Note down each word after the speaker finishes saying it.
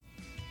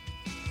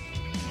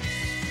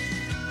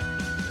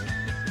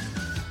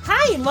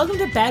Hi, and welcome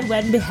to Bad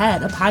Wed and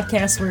Behead, a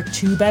podcast where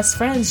two best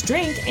friends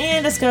drink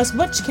and discuss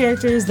which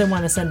characters they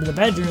want to send to the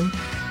bedroom,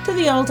 to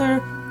the altar,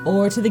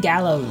 or to the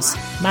gallows.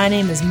 My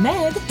name is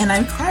Meg. And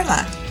I'm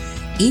Carla.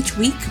 Each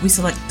week, we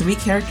select 3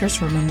 characters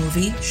from a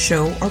movie,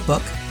 show, or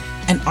book,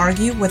 and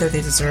argue whether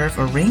they deserve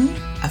a ring,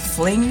 a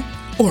fling,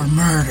 or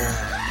murder,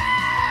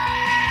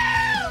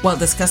 while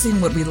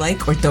discussing what we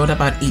like or don't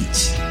about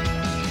each.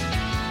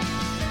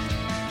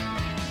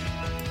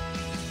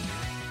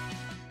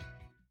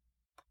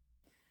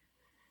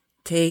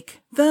 Take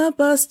the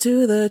bus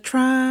to the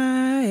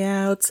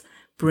tryouts.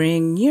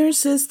 Bring your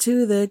sis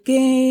to the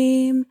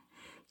game.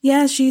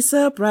 Yeah, she's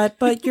a brat,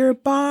 but you're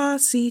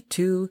bossy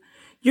too.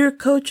 Your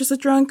coach is a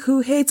drunk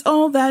who hates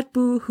all that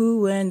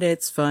boo-hoo, and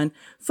it's fun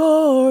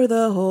for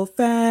the whole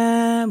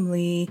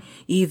family,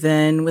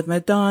 even with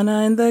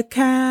Madonna in the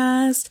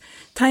cast.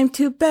 Time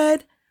to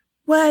bed,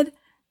 wed,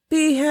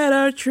 behead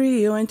our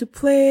trio, and to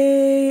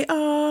play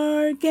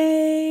our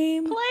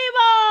game. Play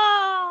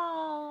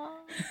ball!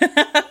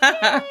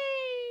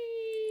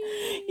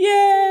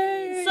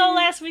 Yay! So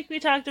last week we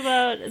talked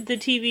about the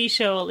TV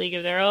show A League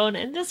of Their Own,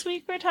 and this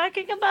week we're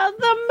talking about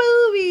the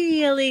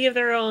movie A League of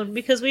Their Own,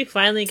 because we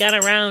finally got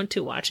around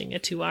to watching a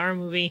 2-hour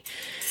movie.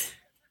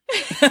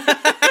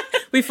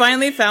 We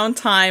finally found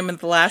time in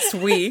the last 2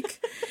 weeks,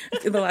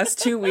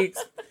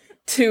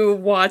 to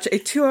watch a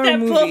 2-hour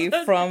movie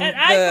from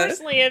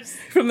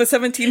the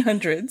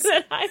 1700s.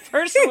 That I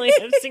personally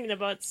have seen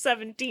about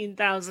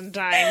 17,000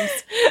 times.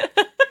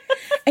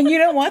 And you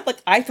know what? Like,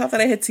 I thought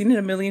that I had seen it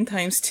a million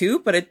times too,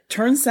 but it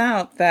turns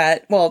out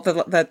that,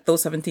 that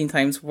those 17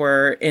 times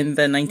were in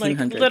the 1900s.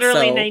 Like,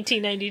 literally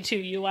 1992.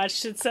 You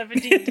watched it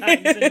 17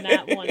 times and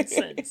not once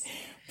since.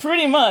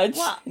 Pretty much.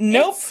 Well,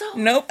 Nope.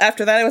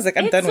 After that, I was like,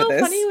 I'm done with this.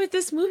 It's so funny with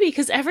this movie,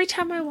 because every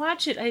time I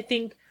watch it, I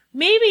think,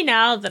 maybe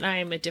now that I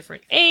am a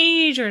different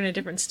age or in a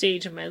different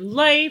stage of my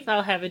life,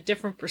 I'll have a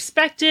different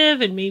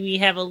perspective and maybe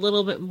have a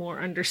little bit more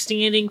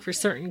understanding for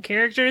certain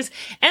characters.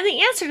 And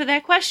the answer to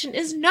that question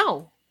is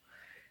no.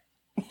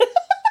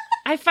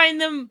 I find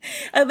them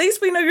at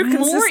least we know you're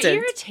consistent. More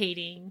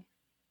irritating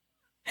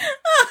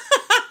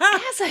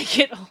as I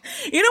get old.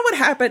 You know what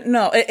happened?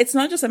 No, it's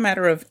not just a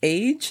matter of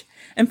age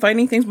and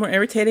finding things more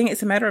irritating.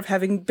 It's a matter of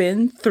having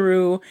been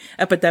through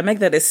epidemic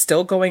that is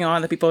still going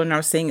on, that people are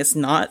now saying it's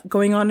not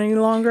going on any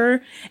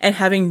longer, and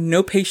having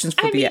no patience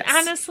for BS. Mean,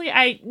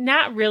 honestly,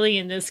 not really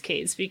in this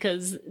case,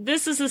 because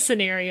this is a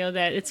scenario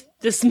that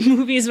this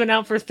movie's been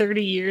out for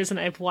 30 years and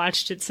I've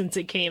watched it since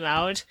it came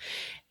out.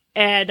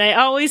 And I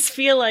always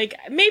feel like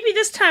maybe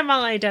this time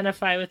I'll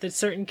identify with a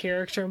certain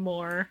character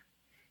more.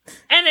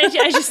 And I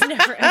just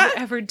never,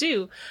 ever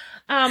do.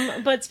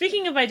 But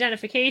speaking of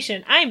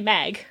identification, I'm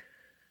Meg.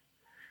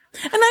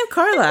 And I'm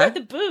Carla. And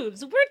we're the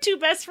boobs. We're two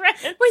best friends.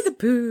 We're the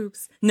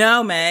boobs.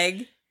 No,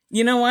 Meg.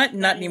 You know what?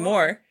 Not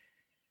anymore.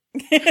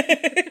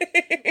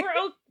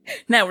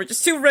 Now we're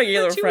just two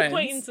regular friends.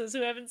 Acquaintances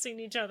who haven't seen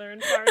each other in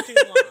far too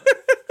long.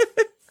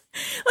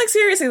 Like,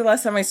 seriously, the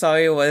last time I saw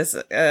you was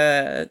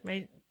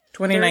my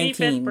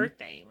 2019. 35th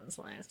birthday was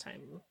the last time.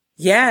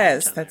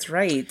 Yes, that's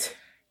right.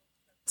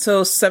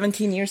 So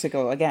 17 years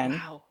ago again.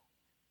 Wow.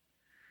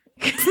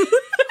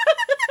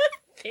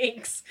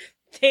 Thanks.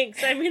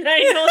 I mean, I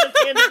know the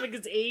pandemic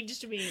has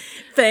aged me.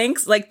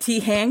 Thanks, like T.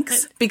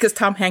 Hanks, because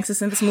Tom Hanks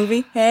is in this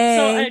movie. Hey.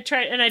 So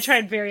I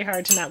tried very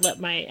hard to not let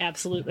my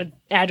absolute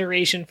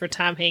adoration for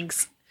Tom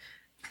Hanks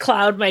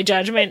cloud my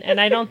judgment,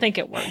 and I don't think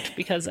it worked,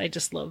 because I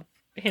just love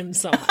him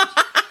so much.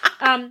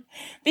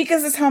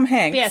 Because it's Tom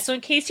Hanks. Yeah, so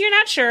in case you're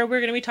not sure, we're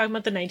going to be talking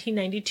about the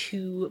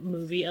 1992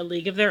 movie A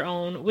League of Their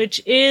Own,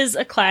 which is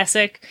a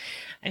classic.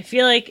 I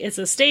feel like it's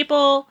a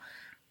staple.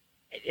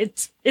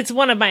 It's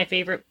one of my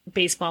favorite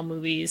baseball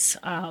movies,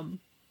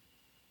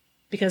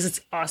 because it's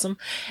awesome.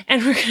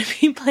 And we're going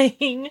to be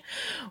playing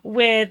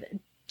with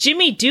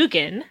Jimmy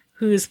Dugan,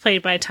 who's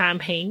played by Tom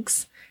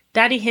Hanks,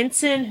 Dottie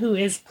Hinson, who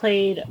is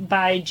played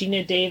by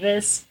Geena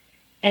Davis,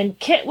 and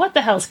Kit. What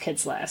the hell's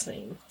Kit's last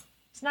name?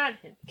 It's not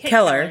Kit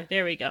Keller.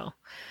 There we go.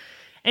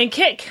 And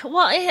Kit,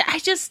 well, I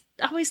just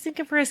always think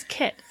of her as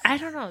Kit. I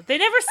don't know. They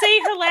never say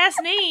her last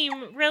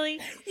name, really.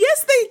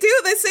 Yes, they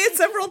do. They say it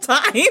several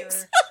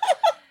times.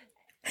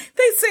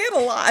 They say it a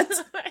lot.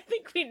 I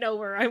think we know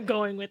where I'm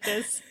going with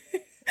this.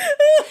 And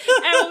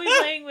we'll be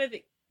playing with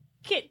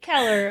Kit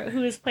Keller,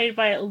 who is played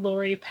by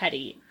Lori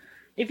Petty.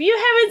 If you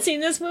haven't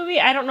seen this movie,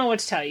 I don't know what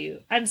to tell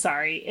you. I'm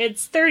sorry.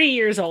 It's 30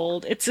 years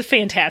old. It's a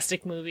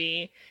fantastic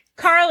movie.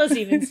 Carl has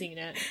even seen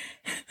it.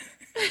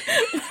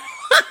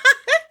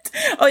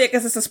 Oh, yeah,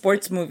 because it's a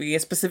sports movie,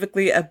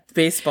 specifically a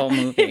baseball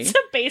movie. It's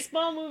a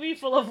baseball movie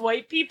full of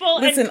white people.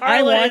 Listen, and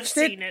Carla I watched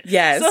it.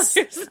 Yes,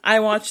 so I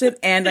watched it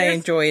and I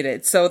enjoyed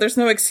it. So there's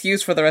no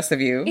excuse for the rest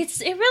of you.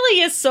 It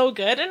really is so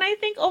good, and I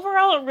think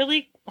overall it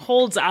really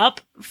holds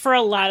up for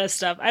a lot of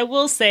stuff. I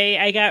will say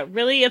I got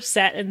really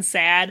upset and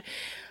sad.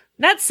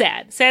 Not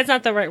sad. Sad's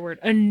not the right word.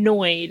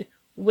 Annoyed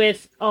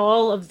with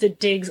all of the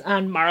digs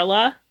on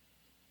Marla.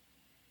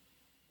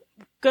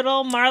 Good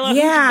old Marla.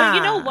 Yeah. But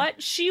you know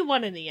what? She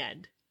won in the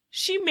end.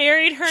 She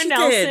married her She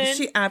Nelson. did.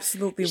 She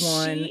absolutely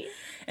won.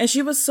 And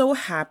she was so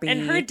happy.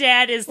 And her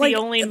dad is the Like,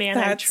 only man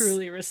I that's-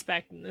 truly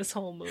respect in this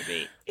whole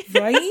movie.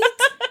 Right?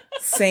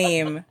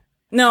 Same.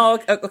 No,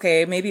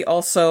 okay, maybe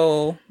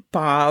also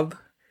Bob,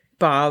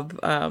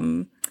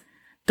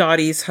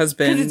 Dottie's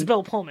husband. Because it's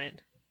Bill Pullman.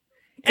 'Cause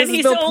And it's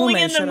he's Bill only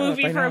Pullman, in the shut up,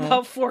 movie I for know.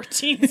 about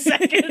 14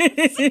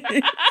 seconds.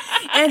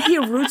 And he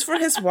roots for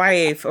his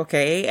wife,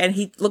 okay? And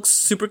he looks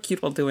super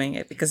cute while doing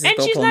it because he's And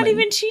Bill she's Pullman. not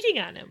even cheating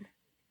on him.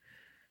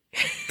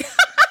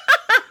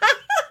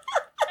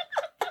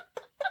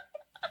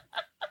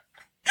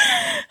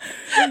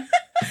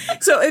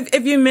 So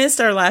if you missed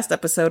our last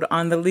episode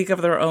on the League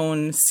of Their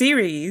Own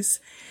series,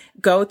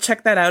 go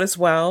check that out as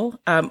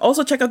well.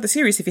 Also check out the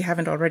series if you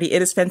haven't already.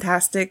 It is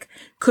fantastic.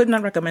 Could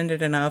not recommend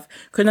it enough.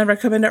 Could not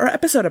recommend our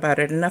episode about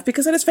it enough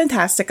because it is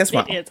fantastic as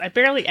well. It is. I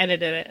barely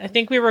edited it. I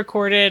think we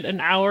recorded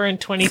an hour and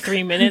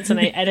 23 minutes, and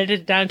I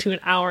edited it down to an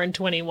hour and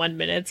 21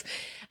 minutes.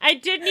 I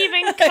didn't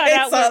even cut I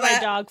out saw where my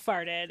that. dog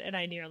farted, and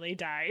I nearly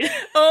died.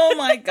 Oh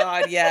my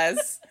god,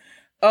 yes.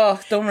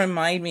 Oh, don't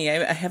remind me.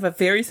 I have a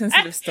very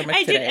sensitive stomach I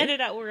today. did edit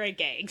out where I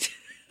gagged.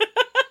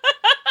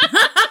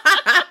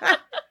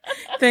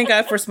 Thank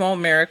God for small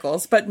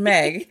miracles. But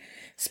Meg,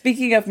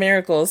 speaking of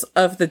miracles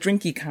of the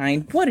drinky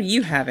kind, what are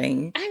you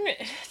having?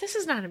 This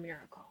is not a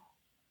miracle.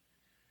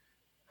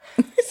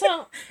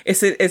 So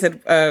Is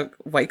it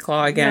White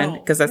Claw again?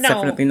 Because that's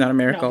definitely not a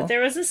miracle. No, but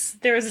there was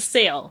a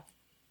sale.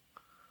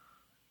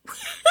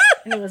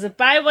 And it was a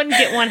buy one,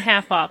 get one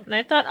half off. And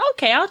I thought,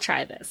 okay, I'll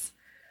try this.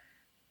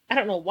 I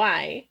don't know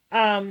why.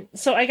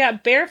 So I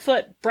got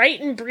Barefoot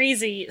Bright and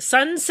Breezy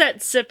Sunset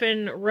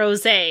Sippin'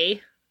 Rosé.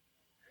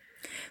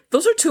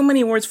 Those are too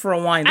many words for a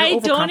wine. They're I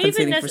don't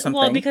even overcompensating for something.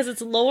 well, because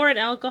it's lower in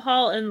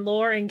alcohol and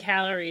lower in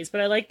calories,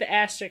 but I like the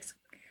asterisk.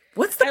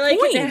 What's the I like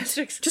point? an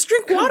asterisk. Just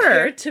drink water.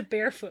 Compared to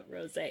Barefoot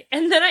Rosé.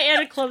 And then I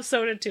added club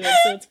soda to it,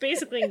 so it's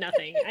basically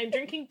nothing. I'm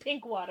drinking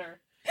pink water.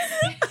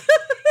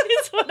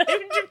 It's what I'm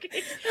drinking.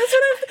 That's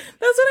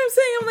what I'm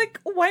saying. I'm like,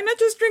 why not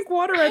just drink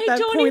water at I that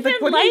don't point? even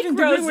Like, what are you even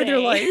like doing with your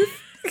rosé.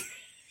 life? I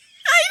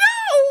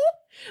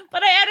know.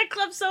 But I added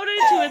club soda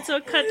to it, so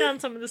it cut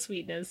down some of the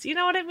sweetness. You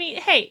know what I mean?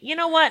 Hey, you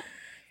know what?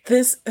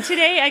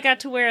 Today I got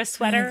to wear a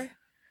sweater,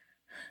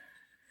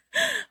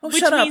 which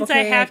shut up, means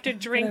I okay? have to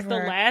drink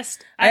Whatever. the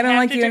last. I don't have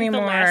like to you drink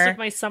anymore. The last of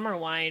my summer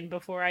wine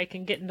before I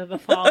can get into the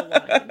fall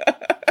wine.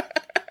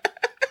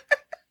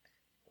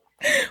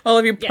 All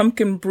of your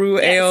pumpkin brew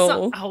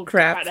ale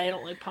crap. God, I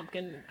don't like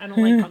pumpkin. I don't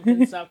like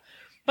pumpkin stuff.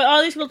 But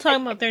all these people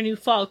talking about their new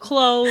fall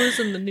clothes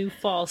and the new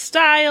fall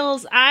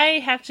styles. I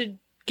have to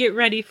get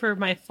ready for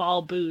my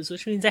fall booze,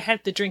 which means I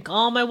have to drink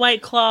all my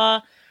White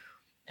Claw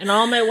and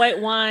all my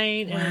white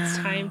wine, and it's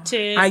time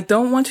to. I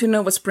don't want to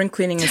know what spring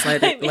cleaning is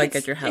like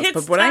at your house,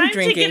 but what I'm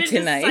drinking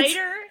tonight.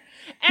 Cider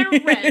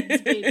and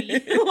reds,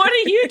 baby. What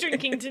are you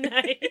drinking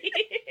tonight?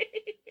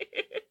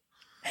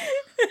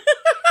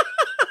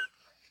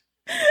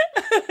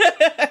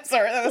 I'm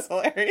sorry, that was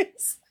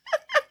hilarious.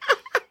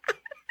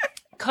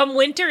 Come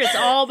winter, it's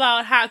all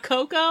about hot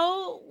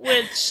cocoa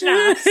with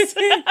schnapps.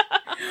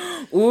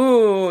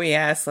 Ooh,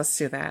 yes, let's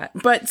do that.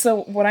 But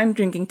so what I'm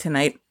drinking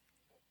tonight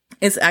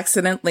is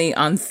accidentally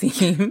on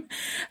theme.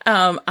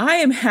 I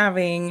am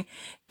having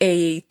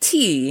a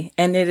tea,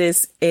 and it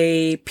is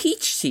a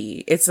peach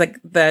tea. It's like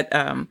that,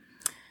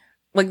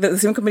 like the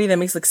same company that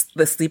makes like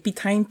the Sleepy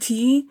Time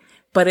tea,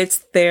 but it's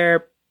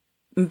their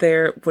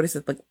what is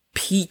it, like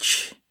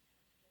peach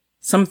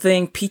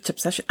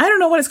obsession. I don't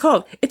know what it's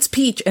called. It's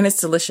peach and it's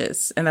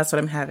delicious, and that's what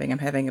I'm having. I'm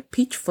having a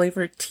peach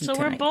flavored tea So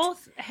tonight. we're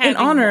both having in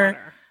honor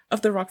water.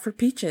 of the Rockford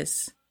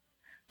peaches.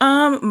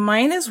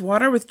 Mine is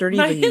water with dirty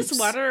Mine leaves. is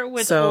water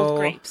with so... old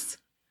grapes.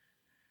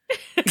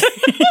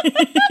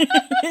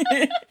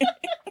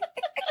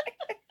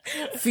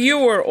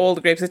 Fewer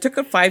old grapes. I took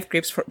 5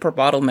 grapes per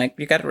bottle, Meg.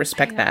 You got to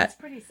respect that. That's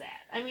pretty sad.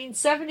 I mean,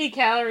 70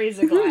 calories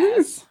a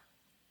glass.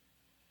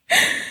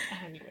 I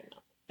don't even know.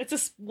 It's a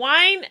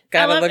wine.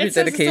 Gotta love your it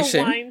says dedication. It's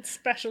a wine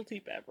specialty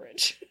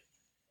beverage.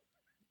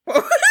 It's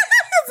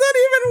not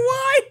even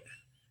wine.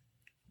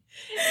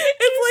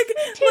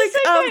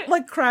 It's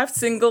like craft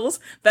singles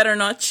that are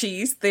not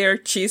cheese. They are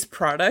cheese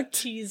product.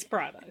 Cheese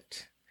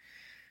product.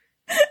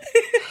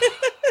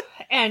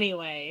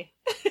 Anyway.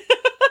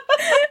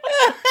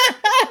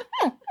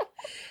 All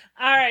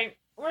right.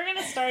 We're going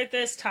to start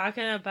this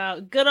talking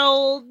about good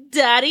old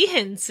Dottie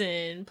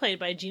Hinson, played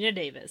by Gina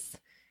Davis.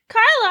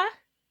 Carla,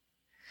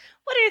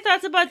 what are your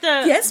thoughts about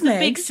the Meg.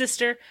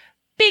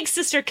 Big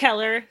Sister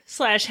Keller /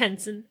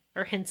 Henson,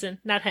 or Henson,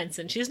 not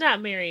Henson. She's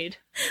not married.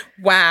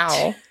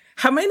 Wow.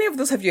 How many of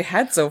those have you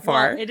had so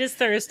far? Well, it is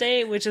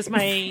Thursday, which is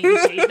my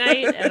date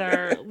night at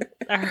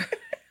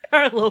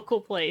our local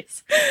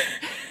place.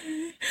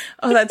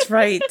 Oh, that's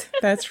right.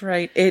 That's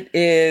right. It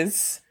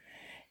is.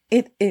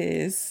 It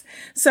is.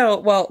 So,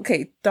 well,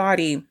 okay,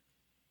 Dottie.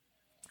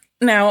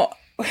 Now,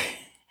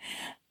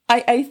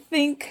 I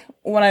think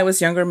when I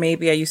was younger,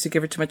 maybe I used to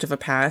give her too much of a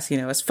pass, you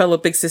know, as fellow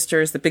big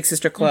sisters, the Big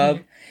Sister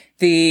Club,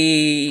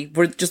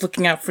 we're just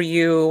looking out for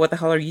you. What the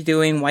hell are you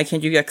doing? Why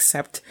can't you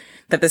accept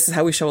that this is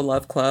how we show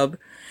love club?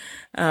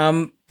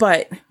 But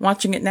But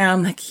watching it now,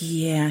 I'm like,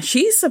 yeah,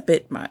 she's a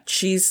bit much.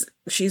 She's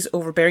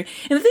overbearing.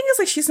 And the thing is,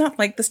 like, she's not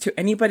like this to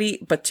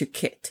anybody but to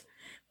Kit.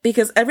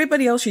 Because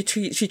everybody else she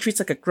treats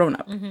like a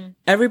grown-up.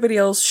 Everybody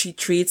else she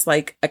treats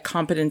like a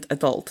competent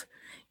adult.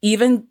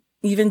 Even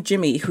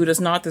Jimmy, who does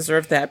not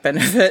deserve that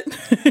benefit,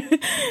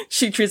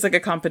 she treats like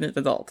a competent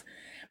adult.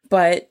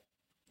 But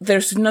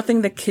there's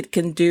nothing that Kit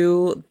can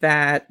do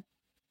that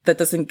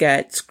doesn't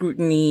get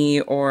scrutiny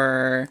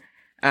or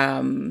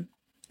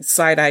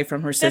side eye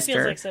from her sister. That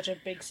feels like such a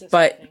big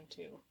sister thing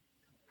too.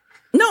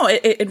 No,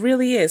 it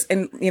really is.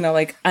 And, you know,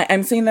 like,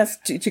 I'm saying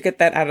that to get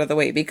that out of the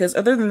way, because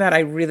other than that, I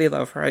really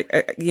love her.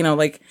 You know,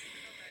 like,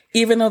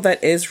 even though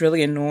that is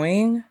really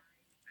annoying,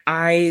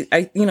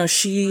 I you know,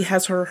 she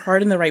has her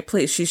heart in the right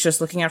place. She's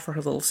just looking out for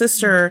her little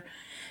sister,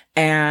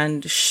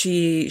 and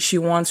she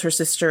wants her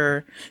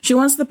sister, she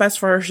wants the best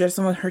for her. She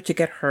doesn't want her to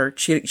get hurt.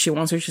 She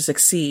wants her to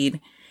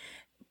succeed.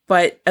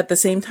 But at the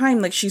same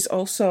time, like, she's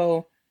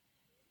also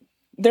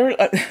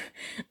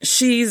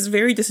she's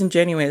very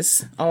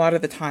disingenuous a lot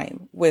of the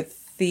time with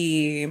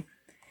the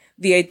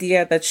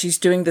idea that she's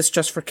doing this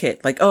just for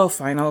Kit. Like, oh,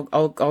 fine,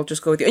 I'll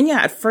just go with you. And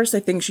yeah, at first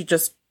I think she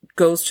just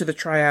goes to the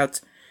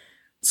tryouts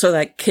so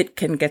that Kit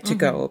can get to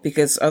go,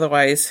 because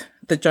otherwise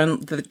the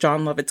John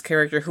Lovitz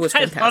character, who was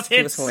fantastic,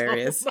 he was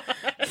hilarious.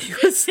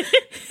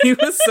 He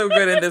was so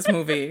good in this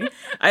movie.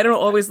 I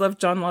don't always love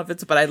John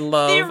Lovitz, but I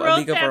love A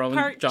League of Our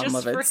Own John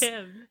Lovitz. For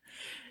him.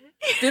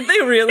 Did they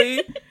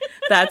really?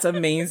 That's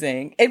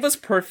amazing. It was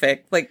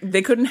perfect. Like,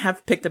 they couldn't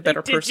have picked a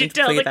better person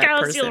to play that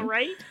person. Did you tell the cows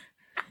right?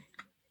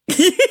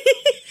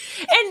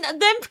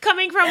 And them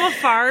coming from a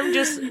farm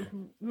just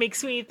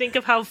makes me think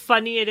of how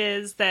funny it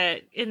is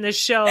that in the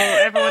show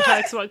everyone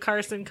talks about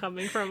Carson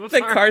coming from a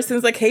farm. Like,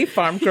 Carson's like, hey,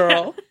 farm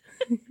girl.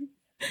 Yeah.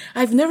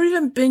 I've never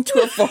even been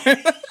to a farm.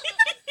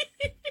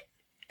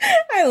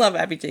 I love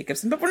Abby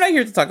Jacobson, but we're not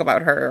here to talk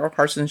about her or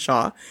Carson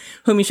Shaw,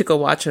 whom you should go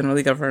watch on A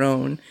League of Her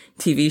Own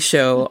TV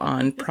show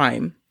on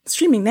Prime,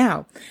 streaming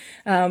now.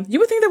 You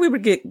would think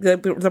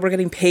that we're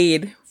getting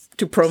paid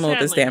to promote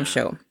this damn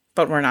show,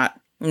 but we're not.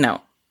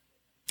 No,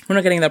 we're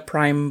not getting the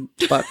Prime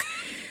buck.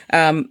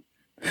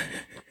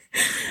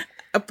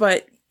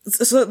 But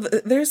so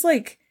there's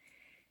like,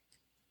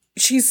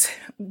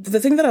 the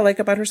thing that I like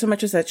about her so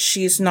much is that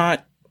she's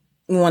not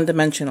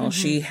one-dimensional.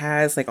 She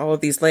has like all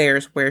of these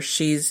layers where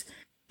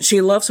she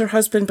loves her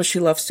husband, but she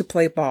loves to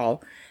play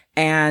ball.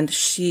 And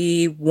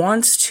she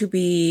wants to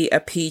be a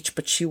peach,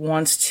 but she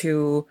wants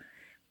to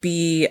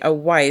be a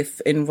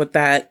wife in what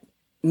that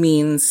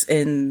means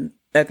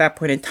at that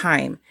point in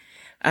time.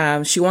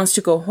 She wants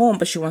to go home,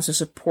 but she wants to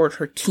support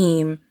her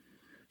team.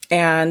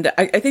 And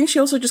I think she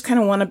also just kind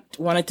of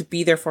wanted to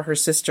be there for her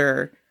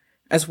sister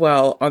as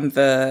well on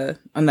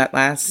that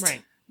last,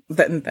 right,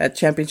 that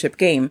championship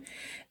game.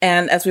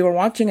 And as we were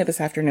watching it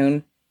this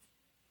afternoon,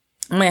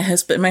 my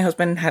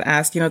husband had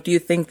asked, you know, do you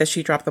think that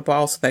she dropped the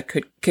ball so that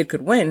Kid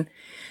could win? And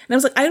I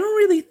was like, I don't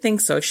really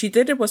think so. If she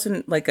did, it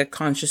wasn't like a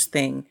conscious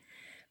thing.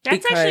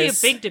 That's actually a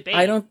big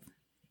debate.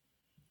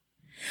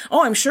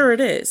 I'm sure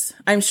it is.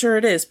 I'm sure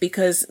it is,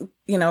 because,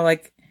 you know,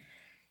 like,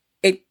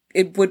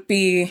 it would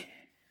be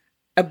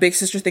a big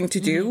sister thing to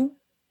do.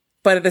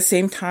 But at the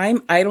same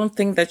time, I don't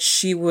think that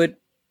she would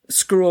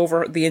screw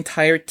over the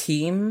entire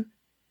team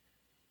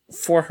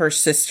for her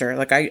sister.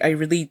 Like, I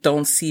really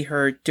don't see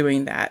her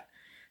doing that.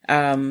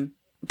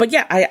 But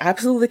yeah, I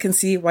absolutely can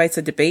see why it's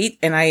a debate,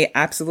 and I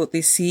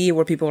absolutely see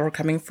where people are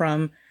coming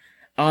from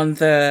on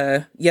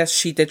the, yes,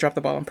 she did drop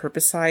the ball on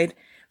purpose side,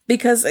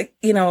 because,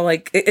 you know,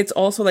 like, it's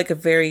also like a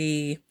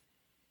very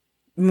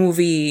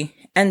movie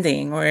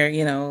ending where,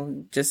 you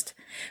know,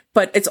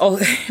 but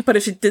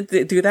if she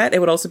did do that, it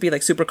would also be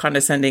like super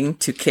condescending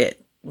to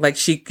Kit. Like,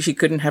 she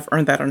couldn't have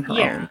earned that on her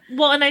own.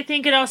 Well, and I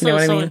think it also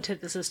is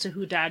antithesis to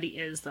who Daddy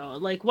is, though.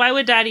 Like, why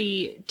would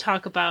Daddy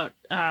talk about,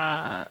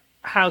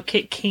 how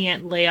Kit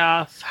can't lay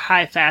off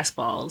high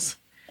fastballs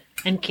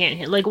and can't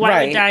hit? Like,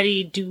 why would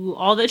Daddy do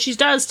all that she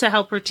does to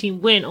help her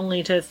team win,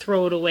 only to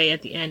throw it away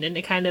at the end? And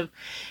it kind of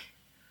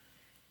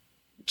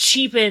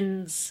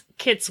cheapens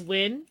Kit's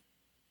win,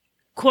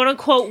 quote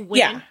unquote win.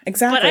 Yeah,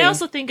 exactly. But I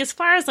also think, as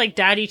far as like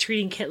Daddy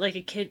treating Kit like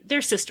a kid,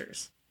 they're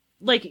sisters.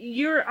 Like,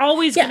 you're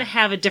always going to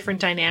have a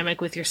different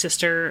dynamic with your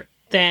sister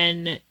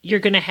than you're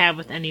going to have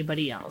with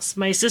anybody else.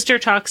 My sister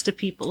talks to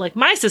people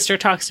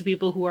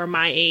who are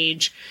my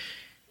age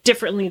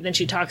differently than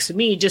she talks to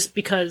me, just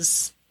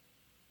because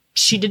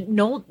she didn't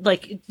know,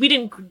 like, they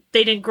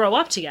didn't grow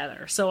up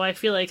together. So I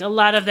feel like a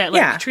lot of that,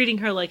 like, treating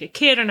her like a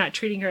kid or not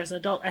treating her as an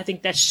adult, I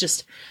think that's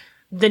just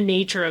the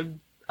nature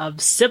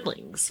of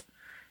siblings.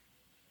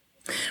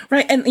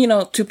 Right. And, you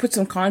know, to put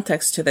some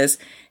context to this,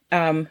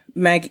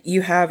 Meg,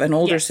 you have an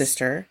older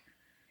sister,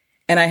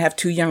 and I have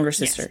two younger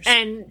sisters. Yes.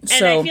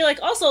 And I feel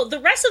like also the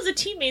rest of the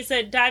teammates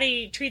that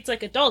Daddy treats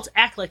like adults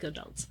act like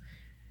adults.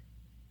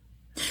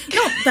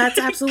 No, that's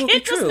absolutely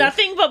Kit true. does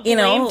nothing but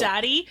blame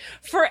Daddy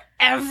for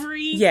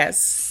every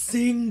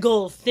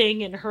single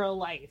thing in her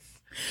life.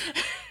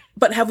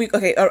 But have we?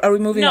 Okay, are we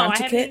moving on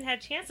to Kit? No, I haven't even had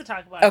a chance to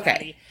talk about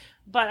Daddy.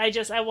 But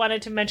I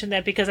wanted to mention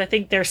that because I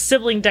think their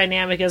sibling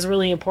dynamic is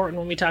really important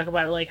when we talk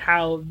about like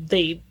how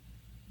they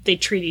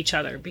treat each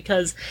other,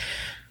 because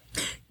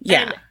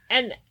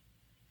and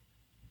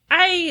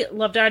I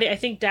love Dottie. I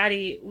think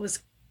Dottie was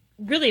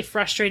really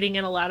frustrating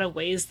in a lot of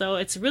ways, though.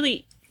 It's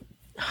really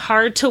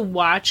hard to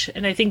watch,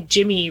 and I think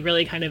Jimmy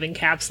really kind of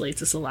encapsulates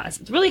this a lot.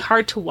 It's really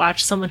hard to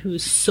watch someone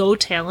who's so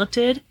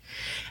talented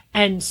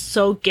and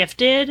so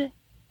gifted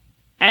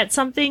at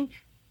something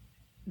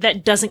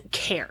that doesn't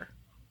care.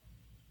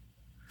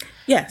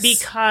 Yes.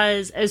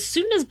 Because as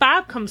soon as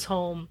Bob comes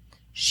home,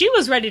 she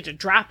was ready to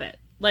drop it.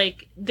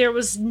 Like, there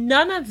was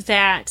none of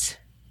that.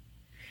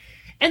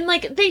 And,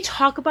 like, they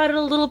talk about it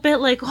a little bit,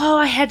 like, oh,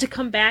 I had to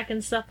come back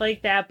and stuff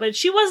like that. But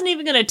she wasn't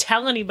even going to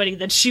tell anybody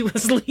that she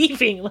was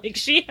leaving. Like,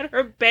 she had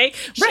her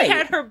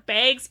had her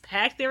bags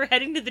packed. They were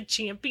heading to the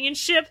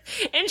championship.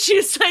 And she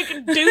was like,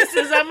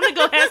 deuces, I'm going to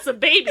go have some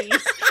babies.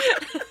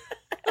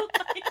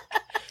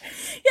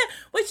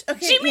 Which,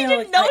 okay, Jimmy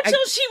didn't know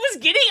till she was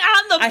getting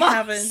on the bus. I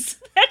haven't.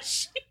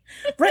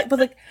 Right, but,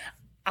 like,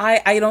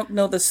 I don't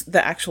know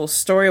the actual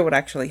story of what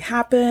actually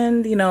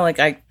happened. You know, like,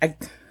 I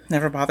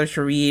never bothered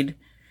to read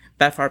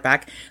that far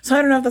back, so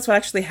I don't know if that's what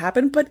actually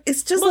happened, but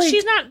it's just like,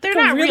 they're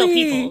not real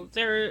people.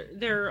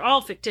 They're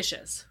all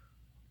fictitious.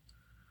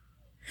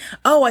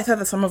 Oh, I thought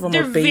that some of them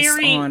were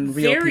based on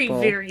real people.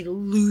 Very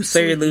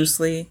loosely. Very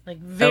loosely? Like,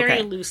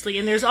 very loosely.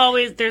 And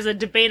there's a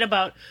debate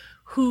about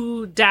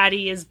who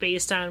Dottie is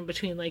based on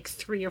between, like,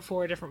 3 or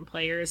 4 different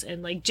players.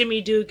 And, like,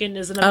 Jimmy Dugan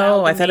is an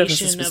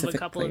amalgamation of a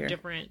couple of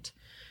different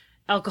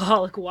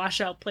alcoholic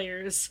washout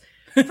players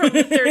from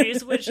the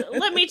 30s, which,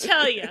 let me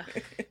tell you,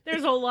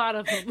 there's a lot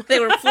of them.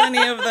 There were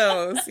plenty of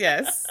those.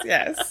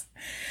 Yes.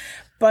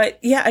 But,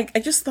 yeah, I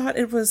just thought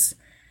it was...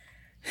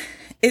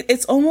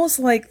 It's almost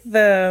like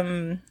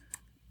the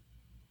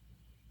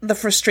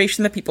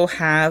frustration that people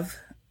have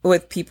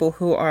with people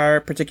who are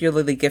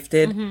particularly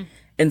gifted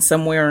in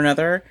some way or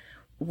another,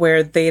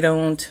 where they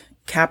don't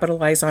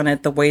capitalize on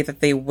it the way that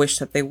they wish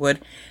that they would.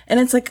 And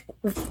it's like,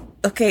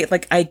 okay,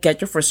 like, I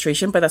get your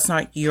frustration, but that's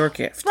not your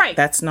gift. Right.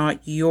 That's not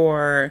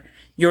your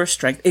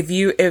strength.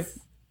 If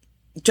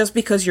just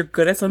because you're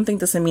good at something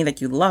doesn't mean that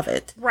you love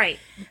it. Right.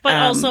 But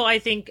also, I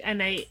think,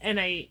 and I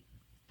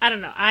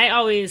don't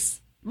know,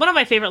 one of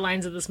my favorite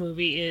lines of this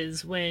movie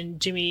is when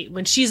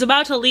she's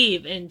about to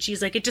leave and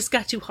she's like, it just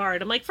got too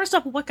hard. I'm like, first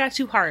off, what got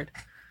too hard?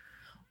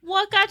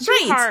 What got too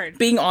hard?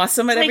 Being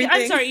awesome at everything.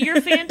 I'm sorry,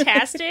 you're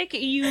fantastic.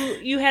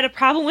 You had a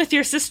problem with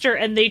your sister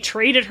and they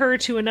traded her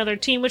to another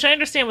team, which I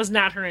understand was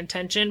not her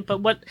intention,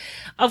 but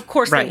of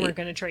course they weren't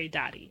going to trade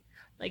Dottie.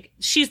 Like,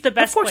 she's the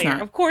best player.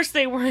 Not. Of course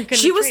they weren't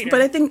going to trade her.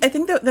 But I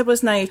think that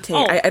was naivete.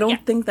 I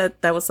don't think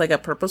that was like a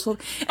purposeful.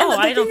 And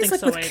I don't think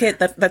so with Kit,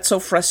 that's so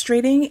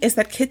frustrating is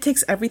that Kit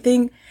takes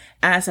everything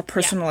as a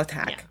personal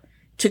attack. Yeah.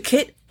 To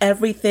Kit,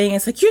 everything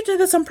is like, you did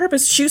this on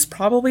purpose. She was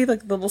probably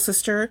like the little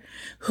sister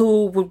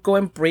who would go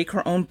and break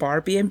her own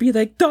Barbie and be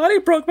like, Dottie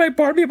broke my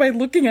Barbie by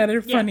looking at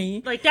her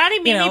funny. Like, Dottie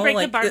made me break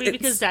the Barbie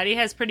because Dottie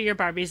has prettier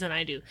Barbies than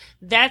I do.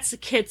 That's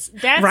Kit's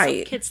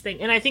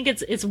thing. And I think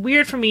it's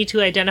weird for me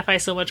to identify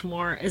so much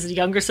more as a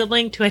younger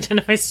sibling, to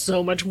identify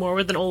so much more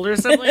with an older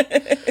sibling.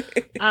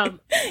 And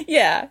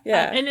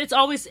it's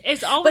always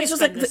but it's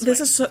just like, this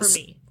is so, for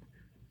me.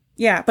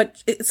 Yeah,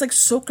 but it's like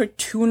so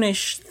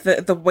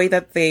cartoonish, the way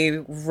that they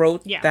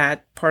wrote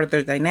that part of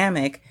their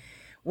dynamic,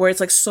 where it's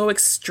like so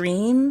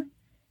extreme.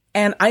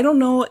 And I don't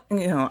know,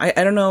 I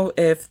don't know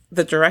if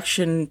the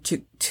direction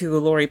to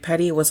Lori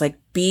Petty was like,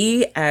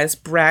 be as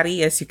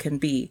bratty as you can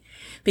be.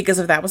 Because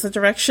if that was the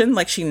direction,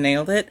 like, she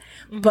nailed it.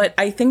 Mm-hmm. But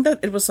I think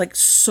that it was like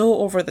so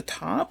over the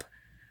top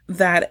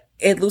that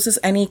it loses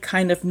any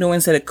kind of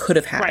nuance that it could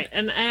have had. Right,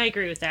 and I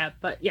agree with that.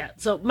 But yeah,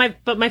 so my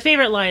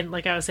favorite line,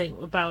 like I was saying,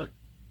 about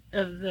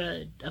of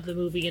the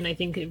movie, and I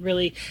think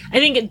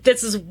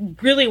this is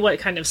really what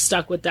kind of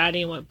stuck with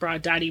Dottie and what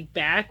brought Dottie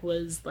back,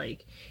 was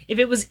like, if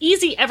it was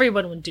easy,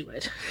 everyone would do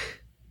it.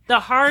 The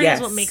hard is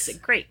what makes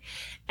it great.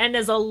 And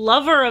as a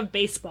lover of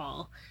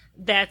baseball,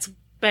 that's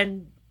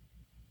one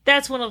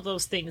of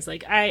those things.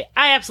 Like, I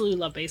absolutely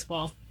love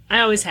baseball.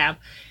 I always have.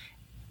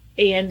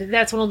 And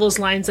that's one of those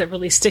lines that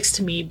really sticks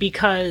to me,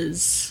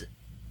 because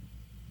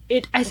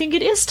I think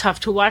it is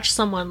tough to watch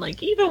someone,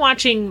 like, even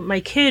watching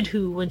my kid,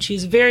 who, when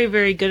she's very,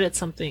 very good at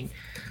something,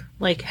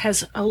 like,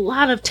 has a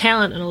lot of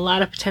talent and a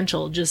lot of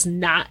potential, just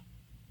not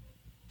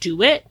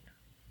do it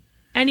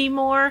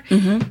anymore.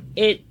 Mm-hmm.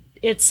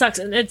 It sucks.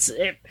 And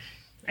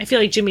I feel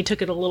like Jimmy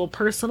took it a little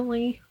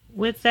personally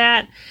with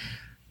that.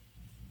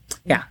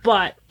 Yeah.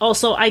 But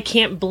also, I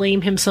can't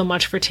blame him so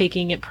much for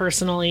taking it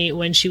personally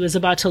when she was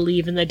about to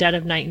leave in the dead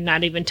of night and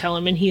not even tell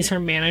him, and he's her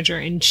manager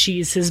and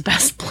she's his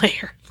best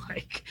player.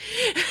 Like,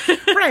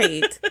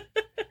 right.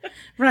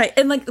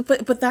 And like,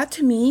 but that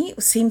to me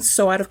seems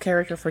so out of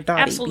character for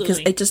Dottie. Absolutely. Because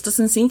it just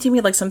doesn't seem to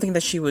me like something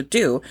that she would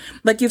do.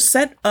 Like, you've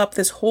set up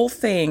this whole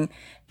thing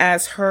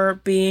as her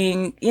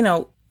being,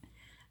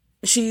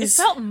 she's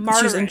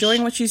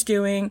enjoying what she's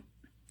doing.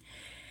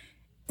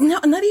 No,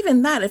 not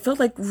even that. It felt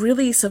like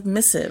really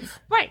submissive.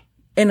 Right.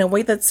 in a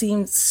way that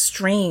seems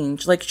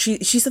strange. Like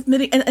she's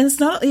admitting, and it's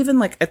not even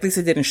like, at least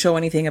it didn't show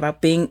anything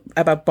about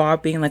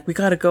Bob being like, we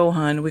gotta go,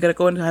 hun. We gotta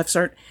go and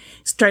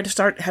try to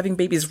start having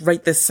babies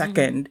right this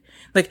second.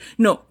 Like,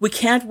 no, we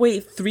can't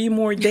wait 3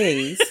 more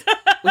days.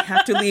 We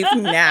have to leave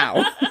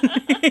now.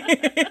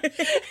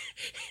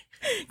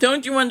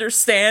 Don't you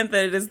understand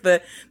that it is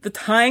the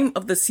time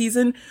of the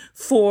season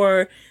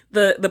for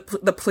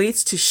the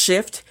plates to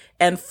shift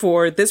and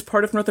for this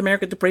part of North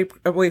America to break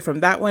away from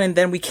that one, and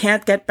then we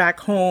can't get back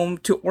home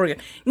to Oregon?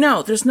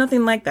 No, there's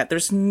nothing like that.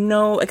 There's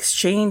no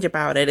exchange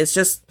about it. It's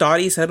just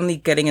Dottie suddenly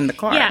getting in the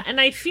car. Yeah, and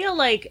I feel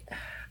like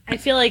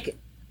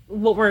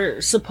what we're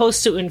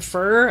supposed to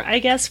infer, I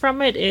guess,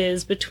 from it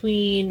is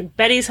between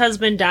Betty's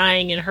husband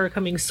dying and her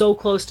coming so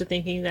close to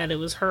thinking that it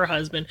was her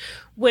husband,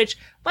 which,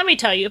 let me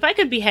tell you, if I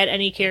could behead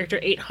any character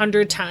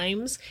 800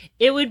 times,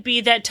 it would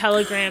be that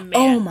telegram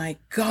man. Oh my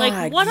God,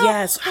 like,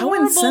 yes. How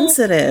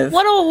insensitive.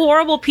 What a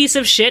horrible piece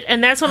of shit.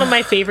 And that's one of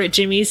my favorite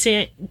Jimmy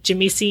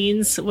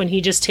scenes, when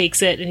he just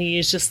takes it and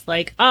he's just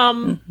like,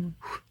 what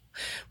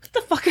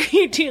the fuck are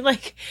you doing?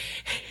 Like...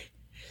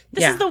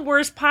 This is the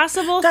worst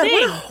possible thing.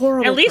 What a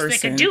horrible At least person.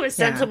 they could do is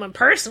send someone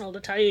personal to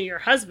tell you your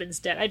husband's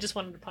dead. I just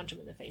wanted to punch him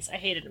in the face. I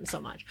hated him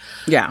so much.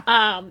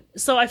 Yeah.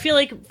 So I feel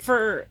like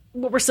for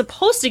what we're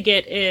supposed to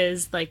get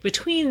is like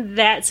between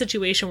that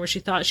situation where she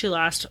thought she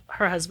lost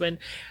her husband,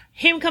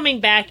 him coming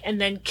back, and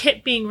then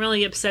Kit being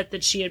really upset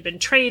that she had been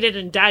traded,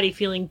 and Dottie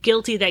feeling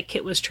guilty that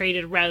Kit was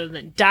traded rather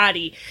than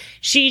Dottie.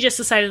 She just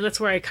decided, that's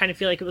where I kind of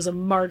feel like it was a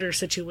martyr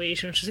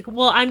situation. She's like,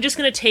 well, I'm just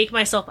going to take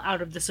myself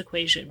out of this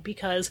equation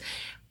because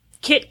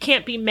Kit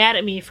can't be mad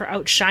at me for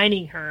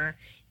outshining her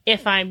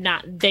if I'm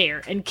not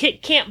there. And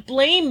Kit can't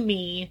blame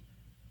me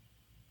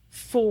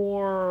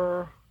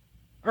or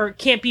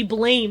can't be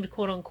blamed,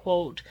 quote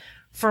unquote,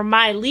 for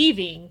my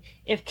leaving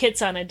if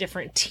Kit's on a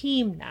different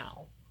team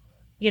now.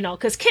 You know,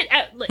 because Kit,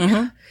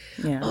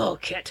 oh,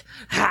 Kit.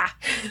 Ha!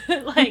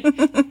 Like,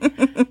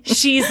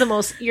 she's the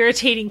most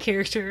irritating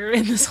character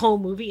in this whole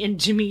movie, and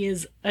Jimmy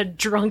is a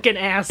drunken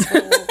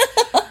asshole.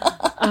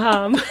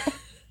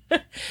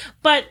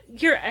 But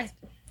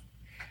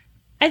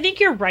I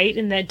think you're right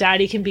in that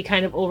Dottie can be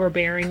kind of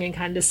overbearing and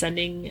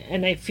condescending,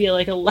 and I feel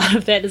like a lot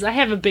of that is, I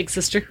have a big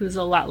sister who's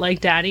a lot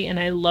like Dottie, and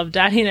I love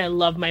Dottie, and I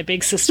love my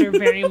big sister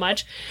very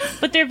much,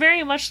 but they're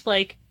very much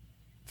like,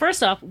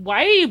 first off,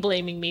 why are you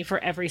blaming me for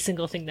every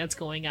single thing that's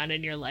going on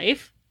in your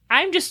life?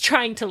 I'm just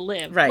trying to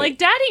live. Right. Like,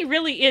 Dottie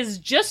really is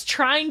just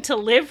trying to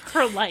live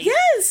her life.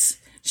 Yes!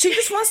 She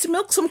just wants to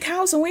milk some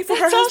cows and wait for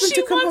her husband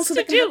to come home so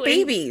they can have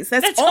babies.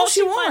 That's all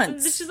she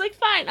wants. She's like,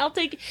 fine, I'll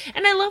take it.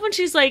 And I love when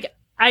she's like,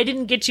 I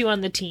didn't get you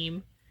on the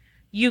team.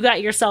 You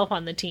got yourself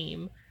on the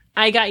team.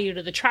 I got you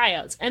to the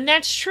tryouts. And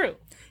that's true.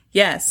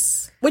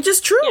 Yes. Which is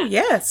true,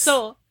 yes.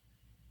 So,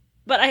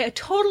 but I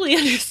totally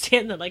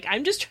understand that. Like,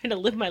 I'm just trying to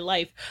live my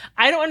life.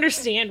 I don't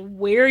understand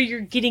where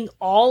you're getting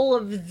all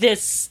of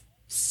this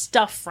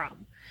stuff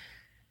from.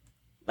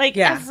 Like,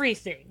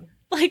 everything.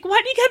 Like,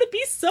 why do you gotta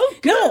be so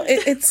good? No,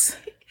 it's...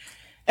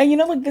 And you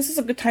know, like, this is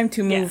a good time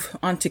to move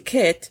on to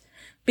Kit.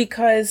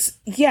 Because,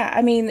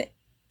 I mean...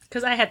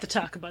 Because I had to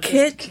talk about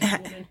Kit. This. I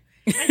can't.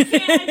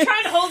 I'm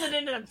trying to hold it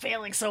in and I'm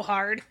failing so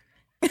hard.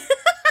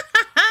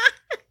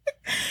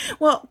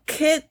 Well,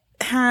 Kit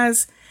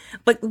has,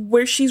 like,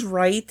 where she's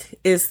right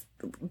is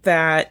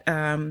that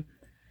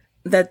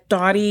that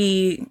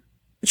Dottie,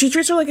 she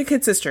treats her like a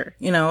kid sister,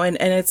 you know, and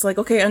it's like,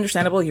 okay,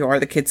 understandable, you are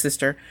the kid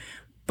sister,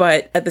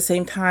 but at the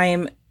same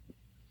time,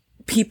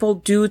 people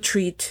do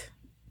treat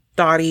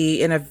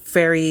Dottie in a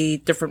very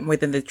different way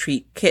than they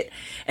treat Kit.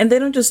 And they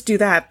don't just do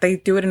that. They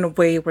do it in a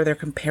way where they're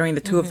comparing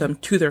the two of them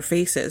to their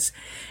faces.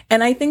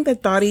 And I think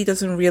that Dottie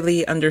doesn't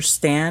really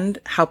understand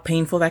how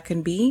painful that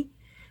can be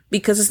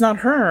because it's not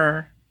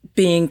her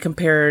being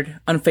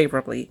compared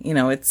unfavorably. You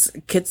know, it's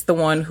Kit's the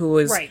one who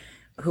is,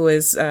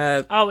 always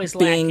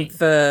being lacking.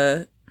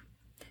 the,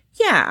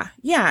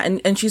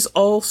 and she's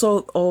also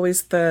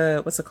always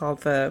the, what's it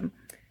called? The,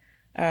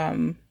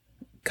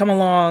 come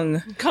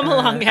along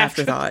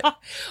afterthought.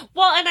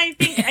 Well, and I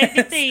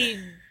think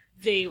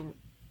they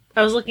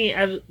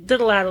I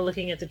did a lot of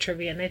looking at the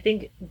trivia, and I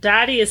think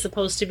Dottie is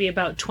supposed to be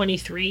about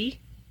 23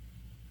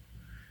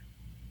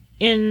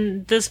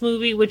 in this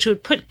movie, which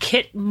would put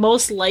Kit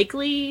most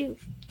likely,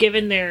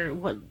 given their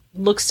what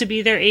looks to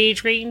be their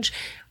age range,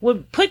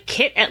 would put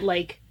Kit at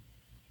like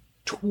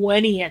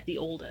 20 at the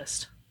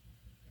oldest.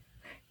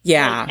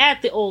 Yeah. Like,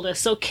 at the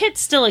oldest. So Kit's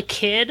still a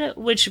kid,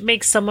 which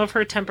makes some of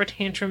her temper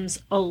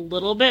tantrums a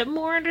little bit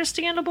more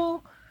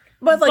understandable.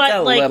 But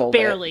like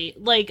barely.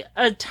 Like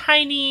a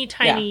tiny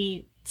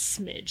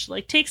smidge.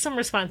 Like, take some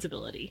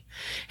responsibility.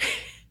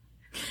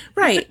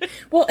 Right.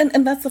 Well,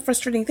 and that's the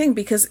frustrating thing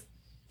because,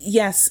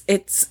 yes,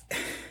 it's...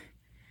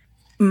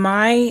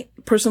 My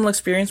personal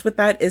experience with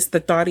that is the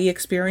Dottie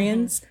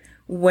experience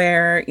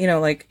where, you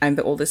know, like, I'm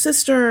the oldest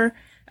sister.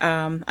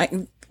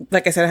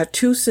 Like I said, I have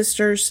 2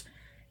 sisters.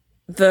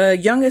 The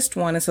youngest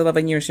one is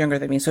 11 years younger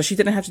than me, so she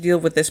didn't have to deal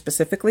with this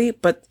specifically,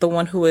 but the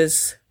one who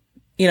is,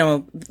 you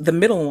know, the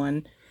middle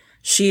one,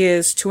 she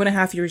is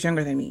 2.5 years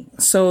younger than me.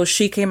 So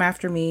she came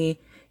after me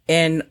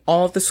in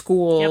all of the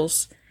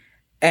schools. Yep.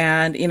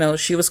 And, you know,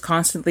 she was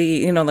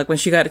constantly, you know, like when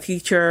she got a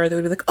teacher, they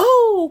would be like,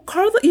 oh,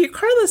 Carla, you're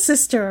Carla's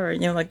sister.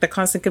 You know, like the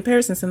constant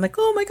comparisons and like,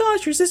 oh my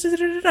gosh, your sister. Da,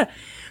 da, da.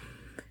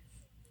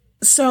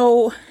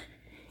 So,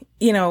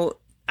 you know,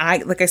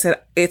 like I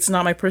said, it's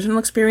not my personal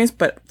experience,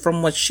 but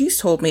from what she's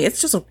told me,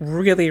 it's just a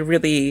really,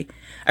 really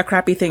a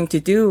crappy thing to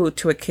do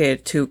to a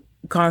kid to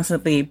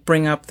constantly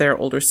bring up their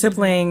older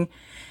sibling,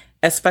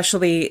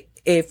 especially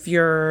if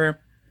you're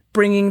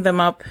bringing them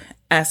up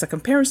as a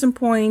comparison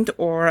point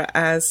or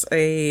as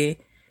in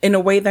a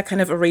way that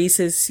kind of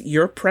erases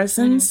your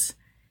presence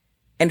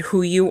and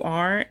who you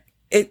are.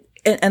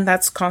 And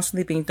that's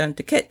constantly being done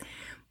to Kit.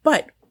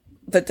 But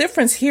the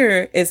difference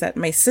here is that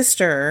my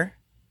sister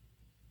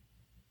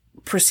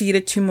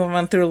proceeded to move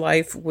on through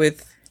life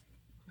with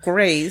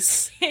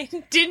grace.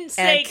 Didn't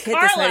say,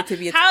 Carla, to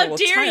be a how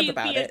dare you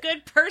be a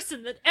good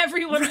person that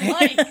everyone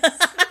likes?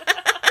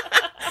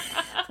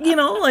 You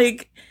know,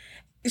 like,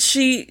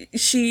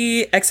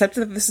 she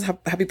accepted that this is how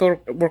people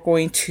were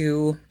going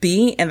to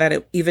be, and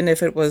that even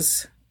if it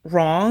was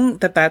wrong,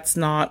 that's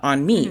not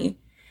on me.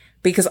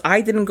 Because I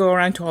didn't go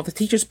around to all the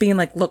teachers being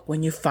like, look,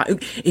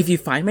 if you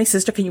find my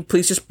sister, can you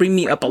please just bring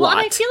me up a lot?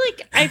 And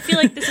I feel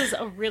like this is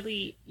a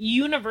really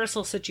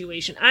universal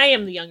situation. I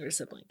am the younger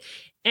sibling,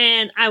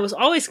 and I was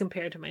always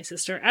compared to my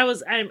sister. I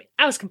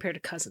was compared to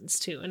cousins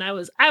too, and I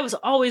was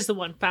always the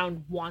one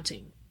found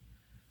wanting.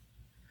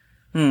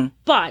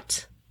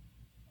 But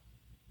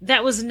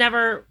that was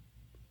never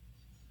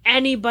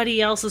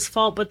anybody else's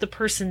fault but the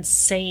person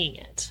saying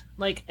it.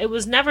 Like, it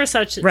was never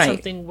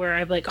something where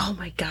I'm like, oh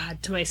my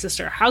God, to my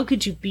sister, how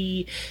could you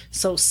be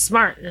so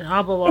smart and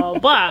blah, blah,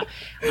 blah,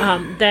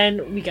 blah.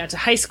 Then we got to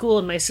high school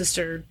and my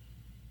sister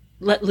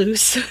let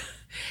loose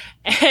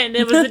and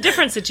it was a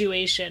different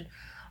situation.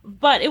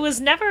 But it was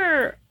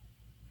never,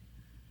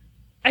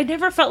 I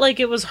never felt like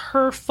it was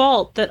her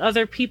fault that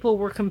other people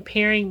were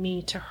comparing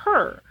me to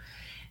her.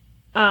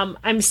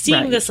 I'm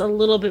seeing this a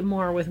little bit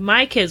more with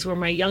my kids, where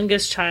my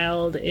youngest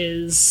child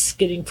is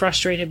getting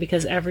frustrated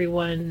because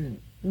everyone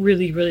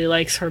really, really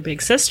likes her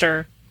big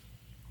sister.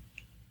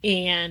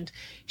 And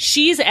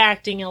she's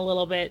acting a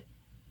little bit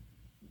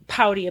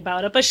pouty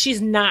about it, but she's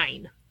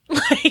 9.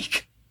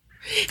 Like,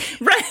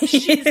 right.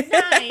 She's 9,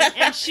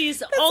 and she's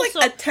that's also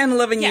like a 10,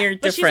 11 year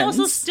difference. But she's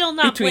also still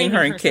not between blaming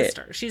her and Kit.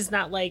 sister. She's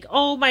not like,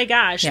 oh my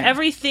gosh,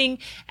 everything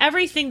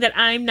that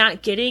I'm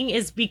not getting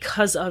is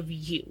because of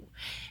you.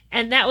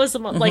 And that was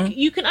like,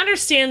 you can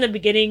understand the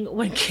beginning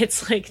when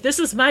Kit's like, this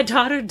is my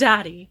daughter,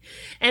 Dottie,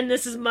 and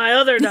this is my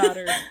other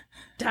daughter,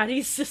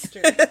 Dottie's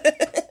sister.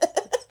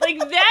 Like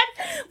that,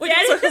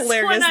 that is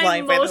when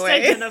I most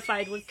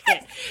identified with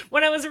Kit.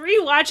 When I was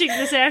rewatching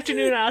this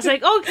afternoon, I was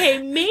like,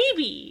 okay,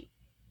 maybe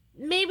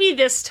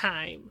this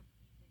time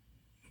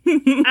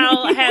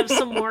I'll have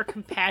some more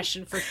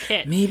compassion for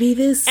Kit. Maybe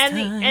this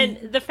time.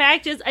 And the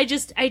fact is, I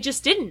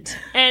just didn't.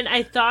 And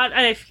I thought,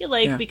 and I feel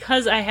like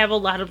because I have a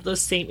lot of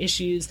those same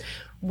issues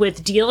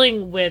with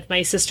dealing with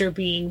my sister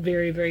being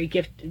very, very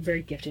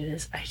gifted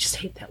is, I just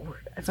hate that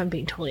word, if I'm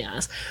being totally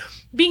honest.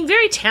 Being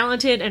very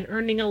talented and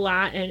earning a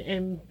lot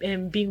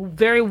and being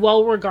very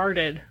well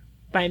regarded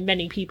by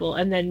many people,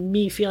 and then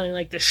me feeling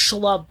like the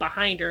schlub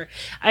behind her.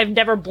 I've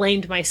never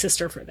blamed my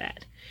sister for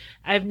that.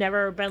 I've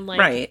never been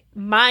like,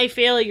 my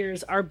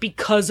failures are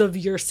because of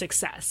your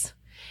success.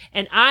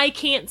 And I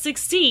can't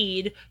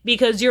succeed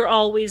because you're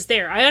always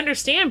there. I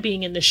understand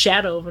being in the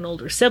shadow of an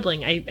older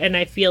sibling.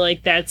 I feel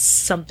like that's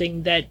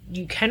something that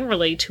you can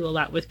relate to a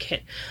lot with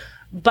Kit.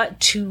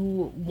 But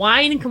to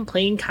whine and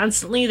complain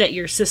constantly that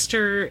your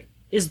sister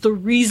is the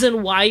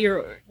reason why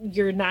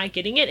you're not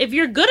getting it. If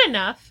you're good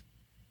enough,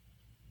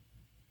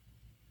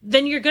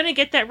 then you're going to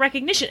get that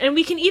recognition. And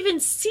we can even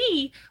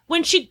see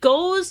when she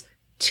goes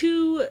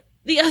to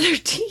the other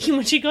team,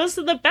 when she goes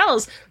to the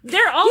Bells,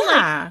 they're all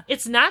like,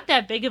 it's not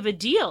that big of a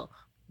deal.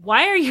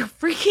 Why are you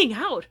freaking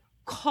out?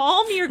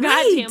 Calm your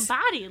goddamn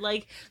body.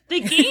 Like,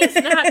 the game's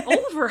not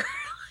over.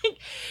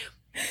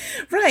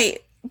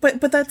 Right.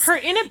 But that's her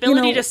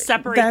inability to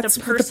separate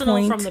the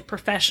personal from the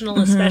professional,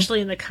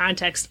 especially in the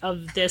context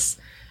of this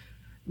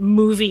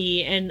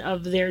movie and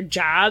of their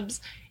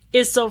jobs,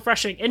 is so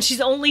frustrating. And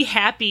she's only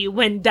happy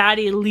when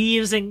Dottie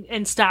leaves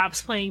and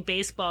stops playing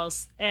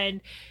baseballs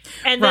and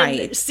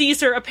then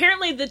sees her.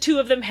 Apparently the two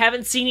of them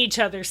haven't seen each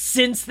other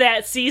since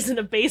that season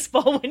of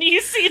baseball when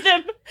you see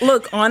them.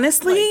 Look,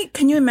 honestly,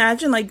 can you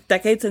imagine like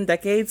decades and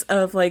decades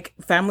of like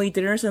family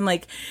dinners and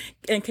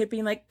Kit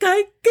being like,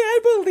 I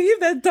can't believe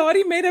that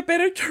Dottie made a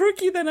better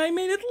turkey than I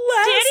made it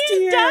last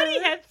year.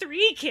 Dottie had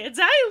 3 kids.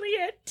 I only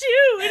had 2,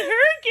 and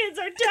her kids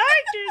are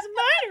doctors.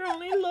 Mine are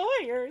only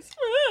lawyers.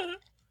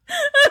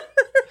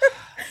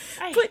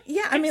 But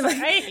yeah, I mean, like,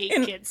 I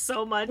hate kids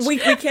so much. We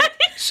can't.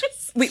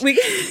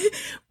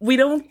 We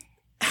don't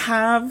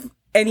have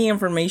any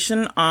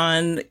information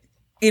on,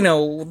 you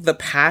know, the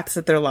paths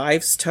that their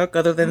lives took,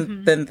 other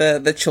than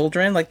the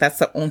children. Like, that's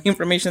the only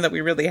information that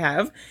we really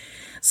have.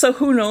 So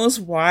who knows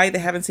why they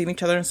haven't seen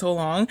each other in so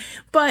long.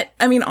 But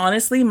I mean,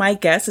 honestly, my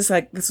guess is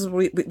like this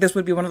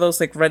would be one of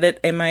those like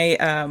Reddit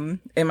MIDA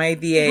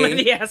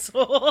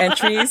asshole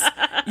entries.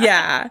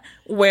 Yeah.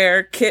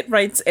 Where Kit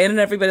writes in and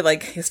everybody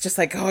like it's just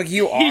like, oh,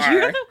 you are.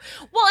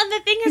 Well, and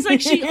the thing is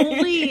like she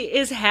only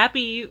is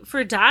happy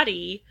for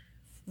Dottie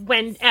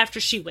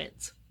after she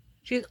wins.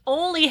 She's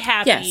only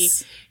happy.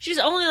 Yes. She's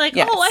only like,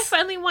 Yes. oh, I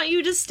finally want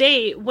you to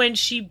stay when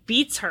she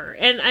beats her.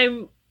 And I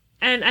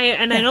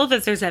know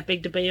that there's that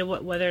big debate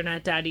of whether or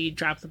not Dottie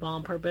dropped the ball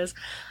on purpose.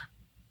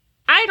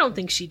 I don't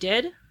think she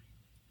did.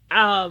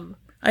 I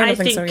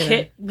think so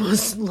Kit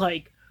was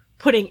like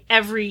putting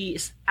every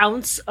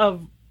ounce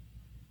of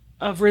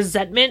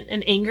resentment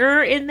and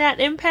anger in that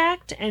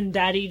impact, and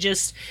Dottie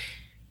just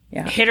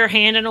hit her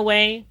hand in a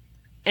way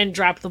and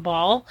dropped the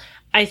ball.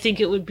 I think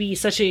it would be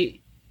such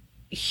a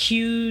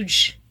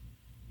huge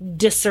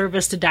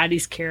disservice to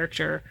Dottie's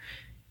character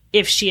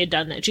if she had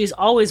done that. She's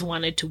always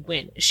wanted to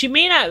win. She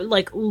may not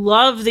like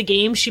love the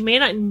game. She may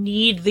not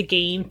need the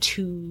game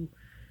to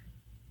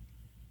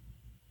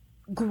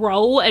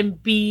grow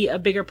and be a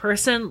bigger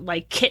person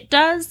like Kit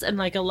does and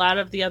like a lot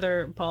of the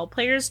other ball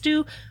players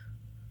do.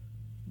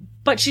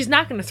 But she's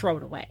not going to throw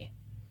it away.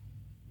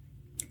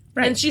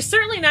 Right. And she's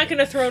certainly not going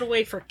to throw it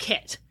away for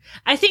Kit.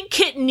 I think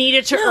Kit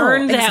needed to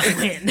earn that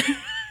win.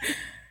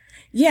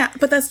 Yeah,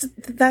 but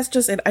that's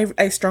just it.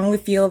 I strongly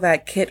feel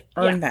that Kit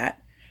earned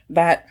that.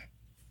 That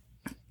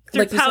through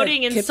like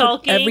pouting and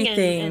sulking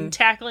and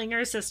tackling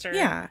her sister.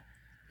 Yeah.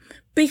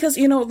 Because,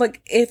 you know,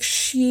 like if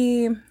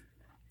she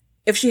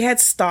had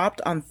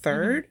stopped on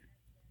third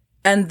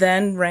and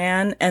then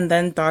ran and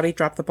then Dottie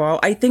dropped the ball,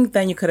 I think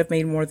then you could have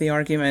made more of the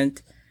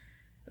argument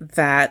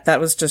that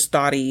was just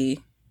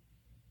Dottie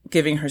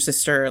giving her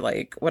sister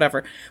like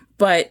whatever.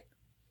 But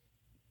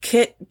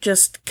Kit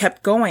just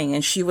kept going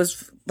and she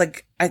was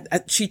like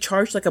she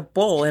charged like a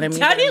bull, and I mean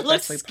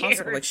that's like scared.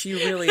 Possible. Like she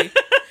really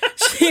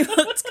she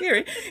looked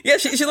scary. Yeah,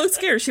 she looked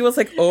scared. She was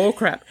like, oh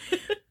crap.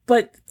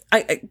 But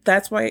I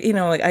that's why, you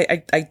know, like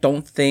I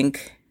don't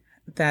think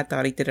that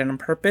Dottie did it on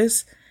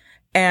purpose.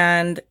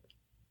 And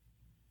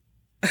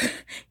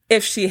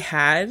if she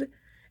had,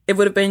 it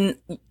would have been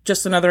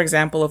just another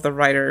example of the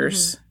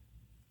writers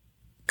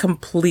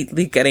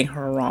completely getting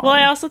her wrong. Well,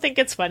 I also think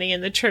it's funny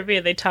in the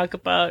trivia they talk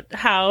about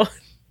how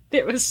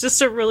it was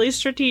just a really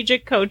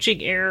strategic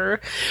coaching error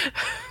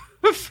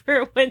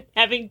for when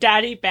having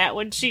Dottie bat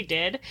when she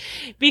did.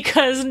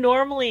 Because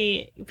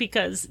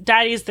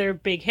Dottie's their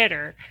big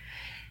hitter.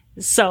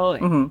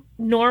 So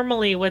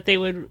normally what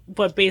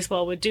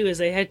baseball would do is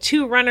they had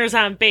two runners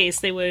on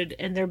base,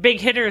 and their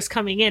big hitter is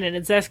coming in and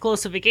it's that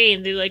close of a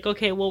game. They're like,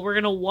 okay, well, we're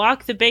going to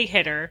walk the big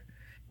hitter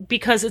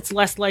because it's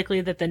less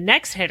likely that the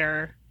next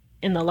hitter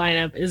in the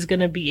lineup is going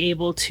to be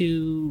able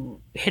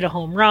to hit a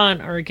home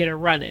run or get a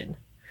run in.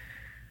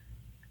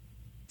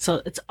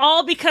 So it's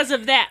all because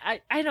of that.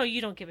 I know you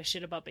don't give a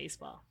shit about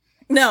baseball.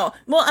 No.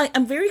 Well,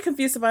 I'm very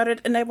confused about it,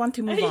 and I want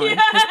to move on. Yeah,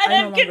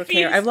 I no longer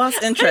care. I've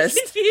lost interest.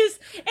 I'm confused,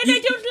 and I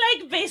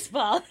don't like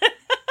baseball.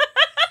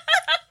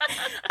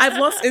 I've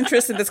lost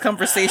interest in this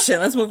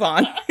conversation. Let's move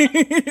on.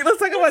 Let's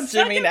talk about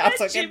Jimmy now,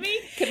 so I can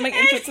get my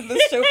interest in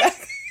this show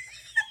back.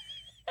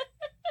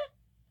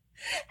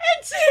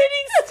 And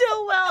hitting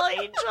Stillwell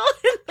Angel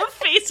in the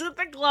face with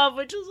the glove,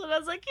 which is when I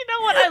was like, you know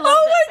what? I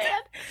love that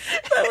man.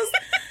 That was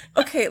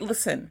okay.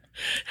 Listen,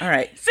 all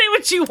right. Say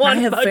what you want.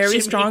 I have about very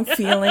Jimmy. strong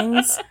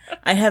feelings.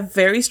 I have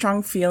very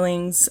strong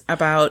feelings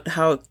about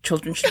how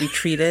children should be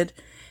treated,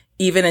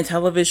 even in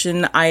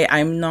television.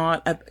 I'm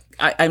not a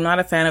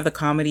fan of the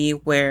comedy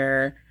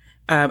where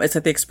it's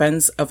at the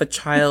expense of a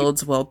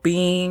child's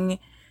well-being.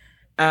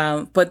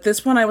 But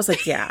this one, I was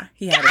like, yeah,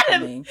 he had it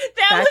coming.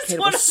 That kid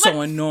was so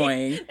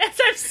annoying.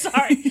 I'm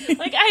sorry.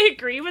 Like, I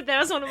agree, but that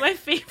was one of my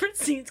favorite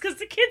scenes because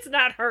the kid's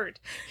not hurt.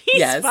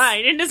 He's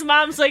fine. And his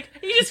mom's like,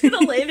 you're just going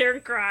to lay there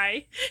and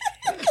cry.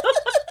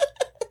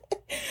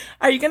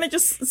 Are you going to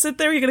just sit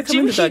there or are you going to come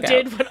in the dugout? He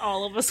did what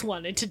all of us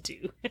wanted to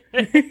do.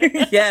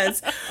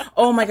 Yes.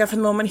 Oh my God, from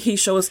the moment he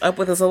shows up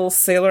with his little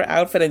sailor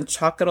outfit and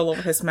chocolate all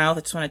over his mouth,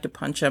 I just wanted to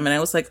punch him. And I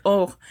was like,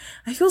 oh,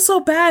 I feel so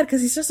bad because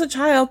he's just a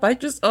child,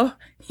 but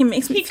he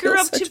makes me feel He grew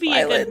up such to be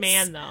violence. a good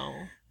man, though.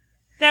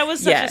 That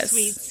was such a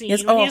sweet scene.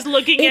 Yes. When he's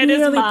looking at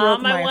his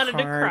mom, I heart. wanted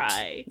to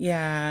cry.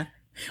 Yeah.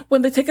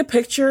 When they take a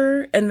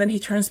picture and then he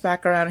turns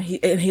back around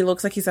and he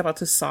looks like he's about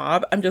to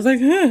sob, I'm just like,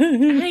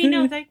 I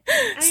know that.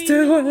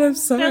 I'm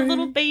sorry. That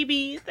little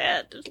baby,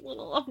 that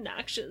little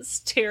obnoxious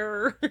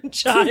terror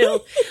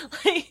child.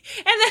 And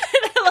then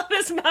I love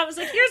his mom. Was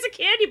like, here's a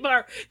candy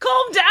bar.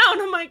 Calm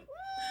down. I'm like,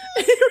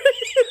 I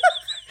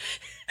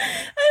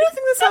don't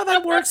think that's how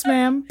that works,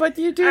 ma'am. But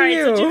you do. All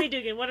right, so Jimmy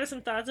Dugan. What are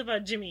some thoughts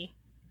about Jimmy?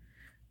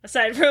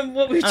 Aside from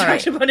what we've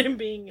talked about him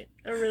being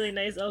a really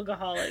nice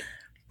alcoholic.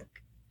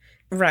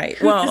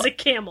 Right. Well, as a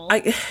camel.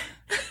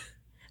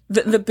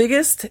 The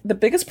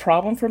biggest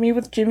problem for me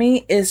with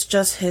Jimmy is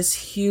just his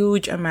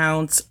huge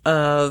amounts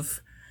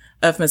of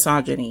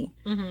misogyny.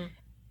 Mm-hmm.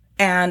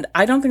 And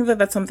I don't think that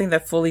that's something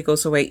that fully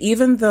goes away,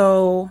 even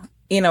though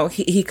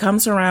he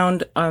comes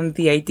around on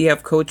the idea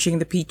of coaching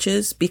the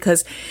Peaches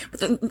because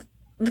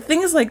the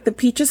thing is, like, the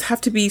Peaches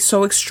have to be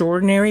so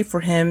extraordinary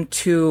for him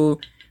to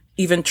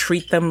even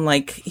treat them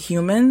like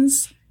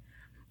humans.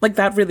 Like,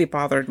 that really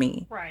bothered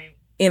me. Right.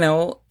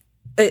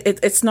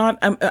 It's not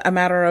a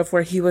matter of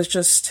where he was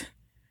just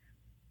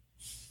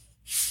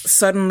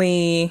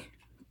suddenly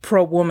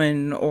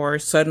pro-woman or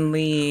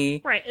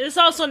suddenly right. It's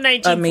also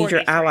 1943. a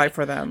major ally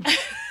for them.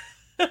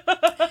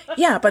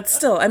 Yeah, but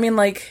still, I mean,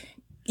 like,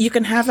 you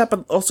can have that,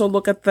 but also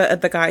look at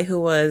the guy who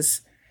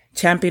was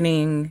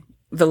championing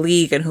the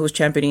League and who was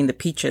championing the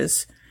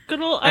Peaches.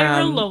 Good old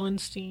Ira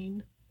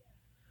Lowenstein.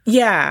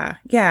 Yeah.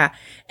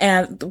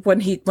 And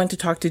when he went to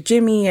talk to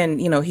Jimmy, and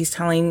he's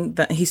telling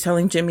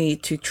Jimmy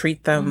to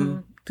treat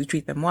them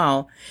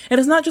well. And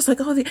it's not just like,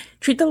 oh, they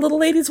treat the little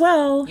ladies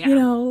well.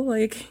 Yeah.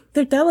 Like,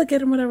 they're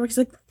delicate and whatever. He's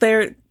like,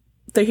 they're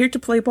here to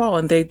play ball,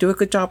 and they do a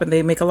good job, and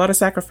they make a lot of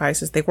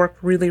sacrifices. They work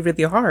really,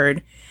 really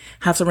hard.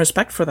 Have some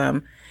respect for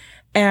them.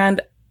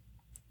 And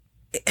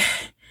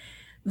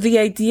the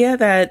idea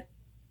that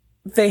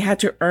they had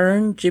to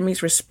earn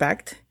Jimmy's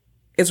respect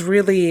is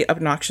really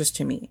obnoxious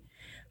to me.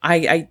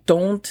 I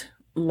don't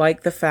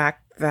like the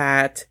fact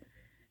that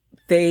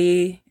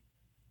that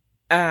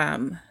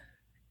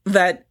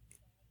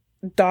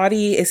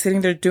Dottie is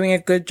sitting there doing a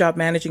good job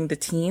managing the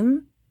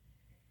team,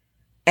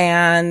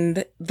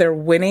 and they're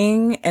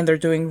winning and they're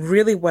doing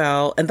really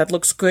well, and that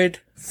looks good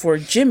for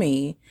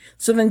Jimmy.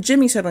 So then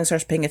Jimmy suddenly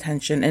starts paying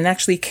attention and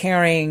actually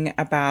caring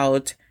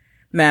about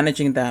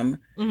managing them.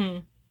 Mm-hmm.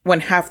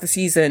 When half the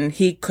season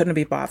he couldn't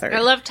be bothered.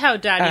 I loved how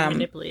Dottie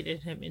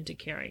manipulated him into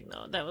caring,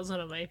 though. That was one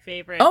of my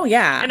favorites. Oh,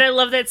 yeah. And I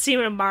love that scene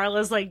when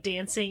Marla's, like,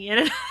 dancing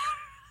in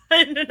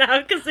and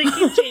out because they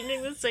keep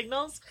changing the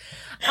signals.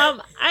 I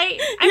mean,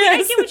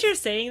 I get what you're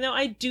saying, though.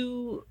 I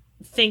do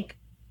think,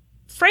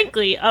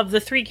 frankly, of the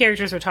three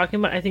characters we're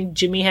talking about, I think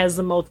Jimmy has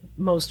the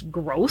most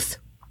growth.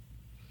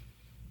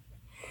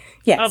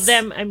 Yes. Of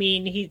them. I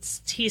mean, he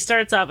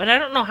starts off, and I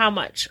don't know how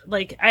much.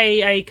 Like,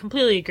 I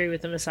completely agree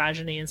with the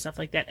misogyny and stuff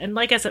like that. And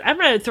like I said, I'm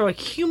going to throw a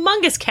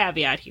humongous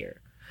caveat here.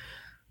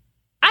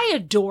 I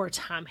adore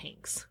Tom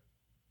Hanks.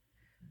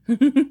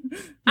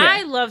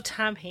 I love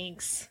Tom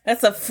Hanks.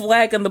 That's a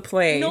flag on the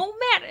play. No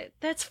matter.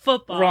 That's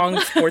football. Wrong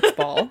sports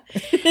ball.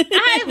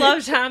 I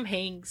love Tom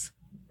Hanks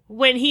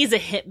when he's a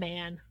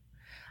hitman.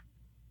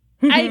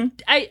 I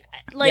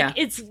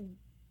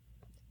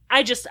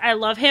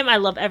love him. I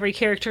love every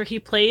character he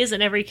plays,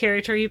 and every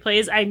character he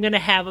plays, I'm going to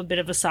have a bit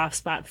of a soft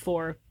spot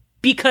for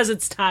because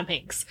it's Tom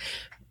Hanks.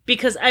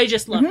 Because I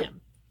just love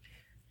him.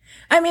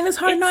 I mean, it's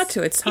hard not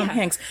to. It's Tom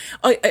Hanks.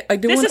 I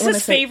do. This is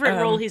his favorite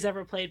role he's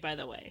ever played, by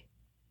the way.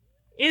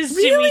 Is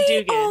really?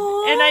 Jimmy Dugan.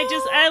 Aww. And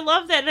I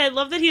love that. And I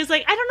love that he was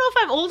like, I don't know if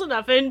I'm old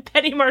enough. And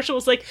Penny Marshall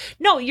was like,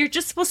 no, you're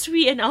just supposed to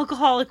be an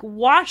alcoholic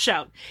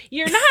washout.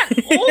 You're not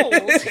old.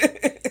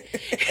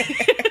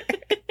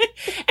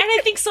 And I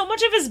think so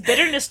much of his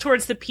bitterness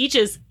towards the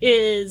Peaches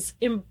is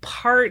in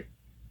part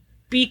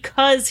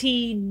because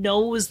he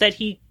knows that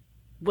he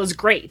was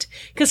great.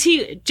 Because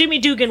Jimmy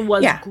Dugan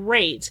was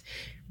great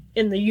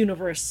in the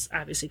universe,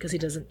 obviously, because he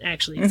doesn't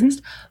actually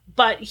exist.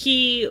 But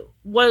he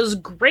was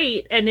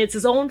great, and it's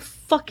his own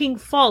fucking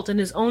fault and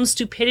his own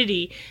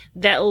stupidity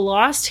that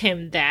lost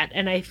him that.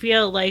 And I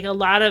feel like a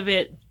lot of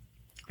it,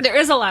 there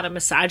is a lot of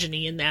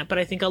misogyny in that, but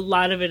I think a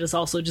lot of it is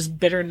also just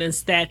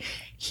bitterness that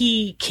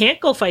he can't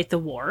go fight the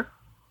war.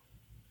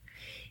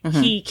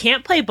 He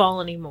can't play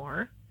ball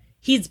anymore.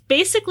 He's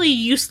basically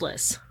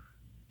useless,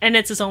 and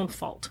it's his own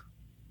fault.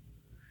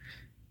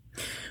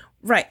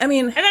 Right. I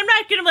mean, and I'm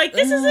not gonna be like,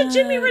 this is a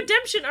Jimmy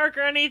redemption arc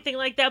or anything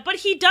like that, but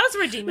he does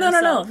redeem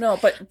himself. No,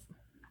 but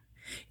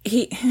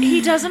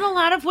he does in a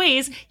lot of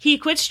ways. He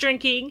quits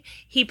drinking.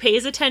 He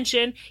pays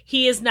attention.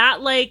 He is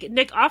not like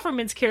Nick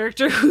Offerman's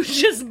character who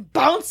just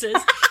bounces.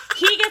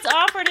 He gets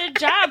offered a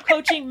job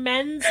coaching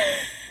men's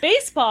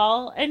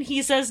baseball, and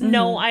he says,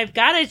 no, I've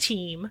got a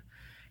team.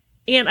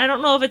 And I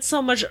don't know if it's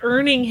so much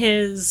earning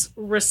his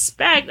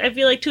respect. I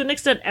feel like to an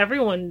extent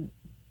everyone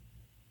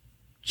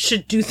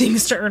should do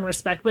things to earn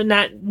respect, but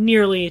not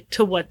nearly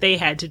to what they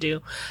had to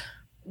do.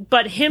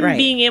 But him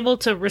being able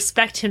to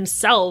respect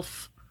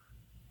himself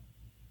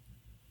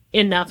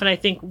enough, and I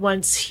think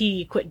once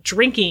he quit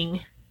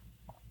drinking,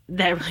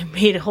 that really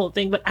made a whole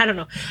thing. But I don't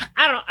know.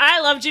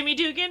 I love Jimmy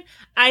Dugan.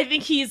 I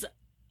think he's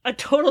a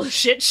total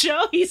shit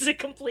show. He's a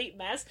complete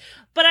mess.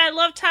 But I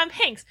love Tom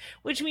Hanks,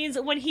 which means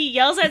when he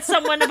yells at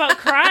someone about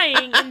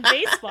crying in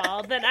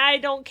baseball, then I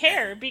don't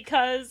care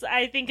because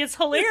I think it's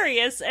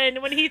hilarious.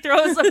 And when he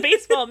throws a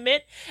baseball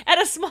mitt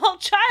at a small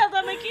child,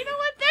 I'm like, you know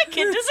what? That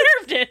kid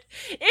deserved it.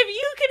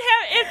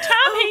 If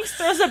Tom Hanks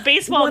throws a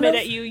baseball mitt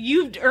at you,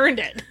 you've earned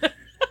it.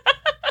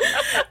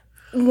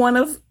 One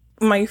of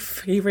my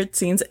favorite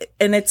scenes,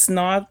 and it's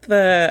not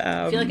the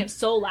I feel like I'm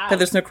so loud that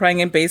there's no crying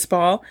in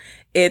baseball.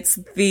 It's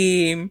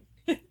the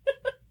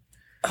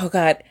oh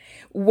god,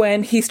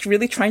 when he's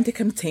really trying to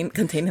contain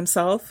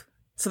himself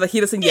so that he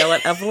doesn't yell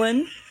at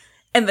Evelyn,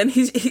 and then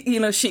she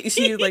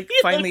like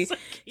finally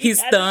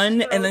he's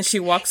done, and then she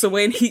walks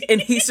away,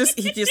 and he just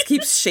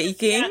keeps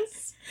shaking.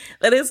 Yes.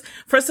 That is,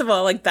 first of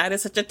all, like, that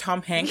is such a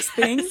Tom Hanks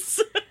thing.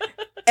 Yes.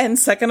 And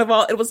second of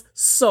all, it was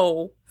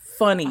so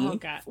funny. Oh,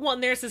 God. Well,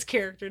 and there's his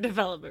character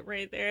development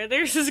right there.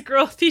 There's his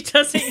growth. He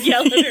doesn't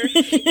yell at her.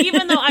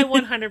 Even though I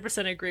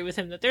 100% agree with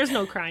him that there's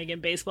no crying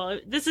in baseball.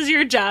 This is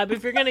your job.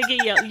 If you're going to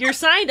get yelled, you're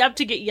signed up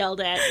to get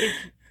yelled at.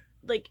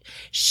 Like,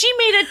 she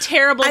made a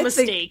terrible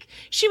mistake.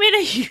 She made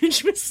a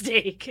huge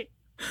mistake.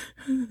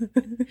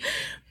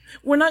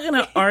 We're not going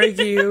to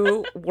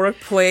argue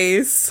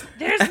workplace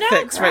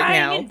ethics right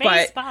now,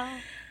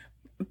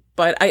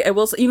 but I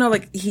will say, you know,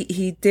 like,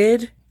 he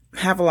did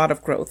have a lot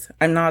of growth.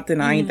 I'm not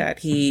denying that.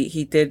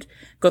 He did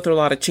go through a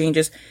lot of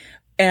changes.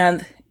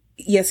 And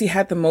yes, he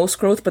had the most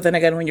growth, but then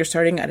again, when you're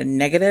starting at a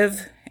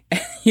negative,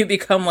 you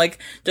become like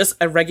just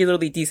a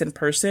regularly decent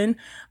person.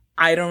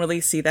 I don't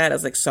really see that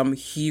as like some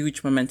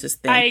huge momentous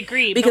thing. I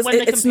agree. Because but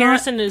when the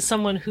comparison is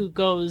someone who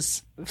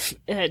goes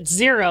at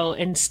 0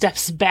 and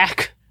steps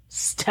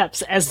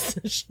as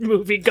the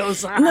movie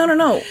goes on.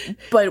 No.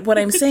 But what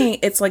I'm saying,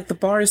 it's like the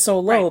bar is so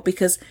low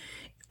because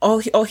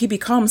all he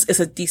becomes is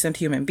a decent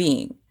human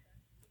being.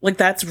 Like,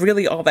 that's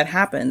really all that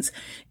happens.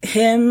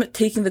 Him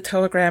taking the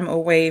telegram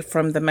away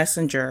from the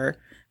messenger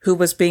who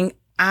was being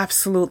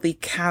absolutely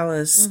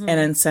callous and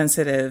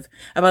insensitive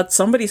about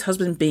somebody's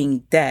husband being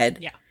dead.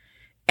 Yeah.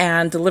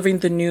 And delivering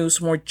the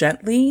news more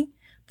gently.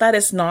 That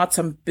is not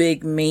some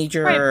big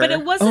major, but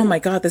it wasn't, oh my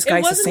God, this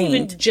guy's a saint. It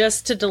wasn't even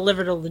just to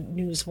deliver the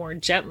news more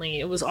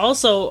gently. It was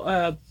also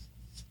a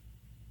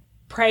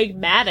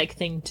pragmatic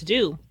thing to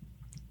do.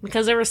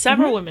 Because there were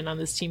several women on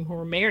this team who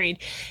were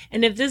married.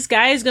 And if this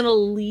guy is going to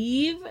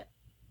leave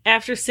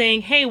after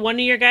saying, hey, one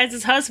of your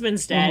guys'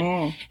 husband's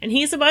dead, and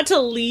he's about to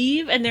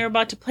leave and they're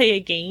about to play a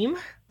game,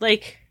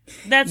 like,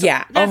 that's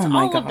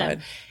all of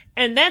them.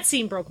 And that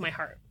scene broke my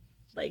heart.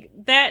 Like,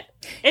 that,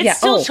 it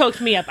still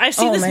choked me up. I've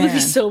seen this movie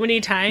so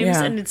many times,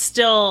 and it's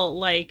still,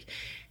 like,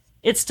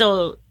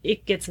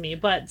 it gets me.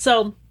 But,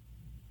 so,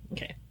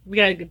 okay, we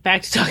gotta get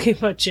back to talking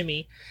about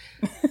Jimmy.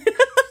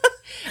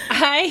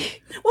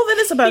 That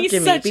is about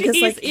Jimmy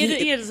because like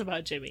it is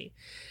about Jimmy,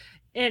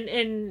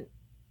 and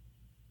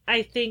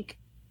I think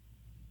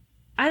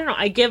I don't know.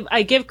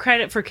 I give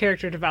credit for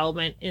character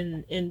development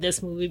in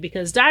this movie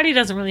because Dottie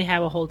doesn't really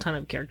have a whole ton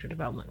of character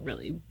development.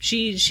 Really,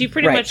 she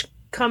pretty much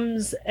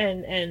comes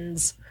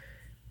and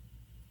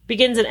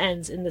begins and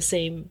ends in the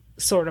same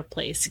sort of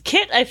place.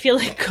 Kit, I feel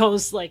like,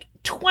 goes like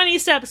 20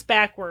 steps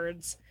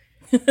backwards.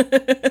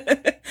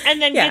 And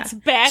then gets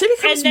back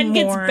gets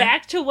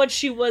back to what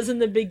she was in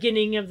the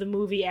beginning of the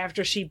movie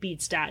after she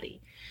beats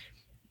Dottie.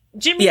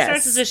 Jimmy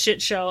starts as a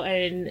shit show,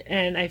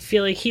 and I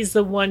feel like he's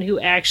the one who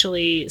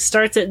actually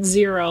starts at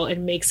 0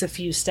 and makes a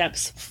few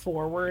steps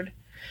forward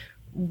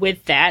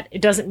with that.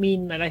 It doesn't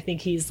mean that I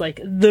think he's like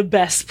the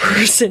best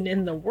person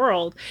in the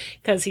world,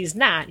 because he's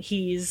not.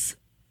 He's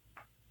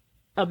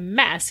a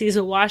mess. He's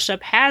a washed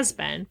up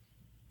has-been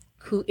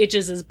who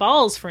itches his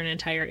balls for an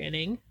entire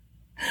inning.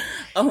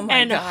 Oh my God!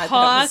 And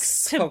hawks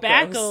so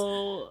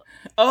tobacco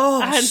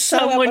on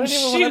someone's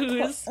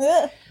shoes.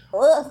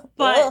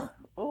 But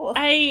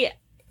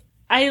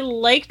I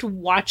liked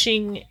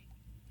watching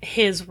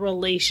his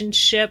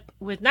relationship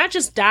with not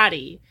just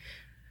Dottie.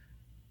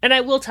 And I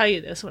will tell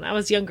you this: when I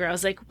was younger, I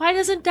was like, "Why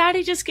doesn't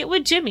Dottie just get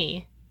with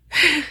Jimmy?"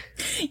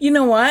 You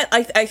know what?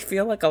 I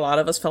feel like a lot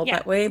of us felt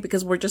that way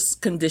because we're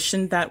just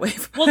conditioned that way.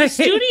 Well, the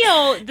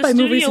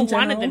studio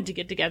wanted them to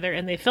get together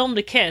and they filmed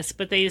a kiss,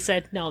 but they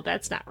said, no,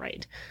 that's not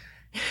right.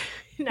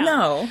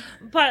 No.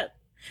 But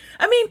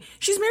I mean,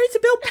 she's married to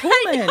Bill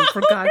Pullman,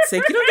 for God's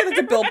sake. You don't get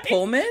it to Bill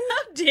Pullman.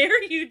 How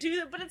dare you do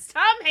that? But it's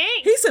Tom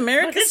Hanks. He's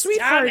America's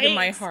sweetheart in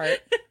my heart.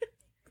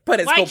 But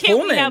it's Bill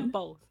Pullman. Why can't we have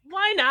both?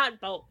 Why not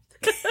both?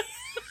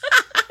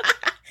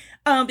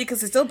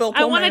 Because it's still Bill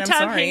Pullman. I want a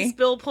Tom Hanks,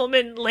 Bill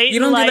Pullman, late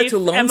in life, do that to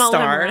Lone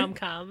Star.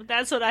 rom-com.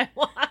 That's what I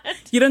want.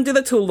 You don't do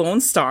that to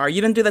Lone Star.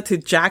 You don't do that to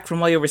Jack from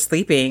While You Were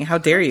Sleeping. How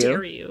dare you? How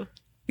dare you?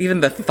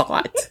 Even the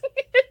thought.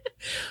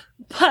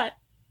 But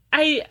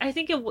I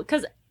think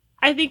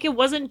it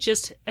wasn't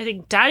just. I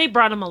think Dottie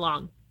brought him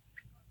along.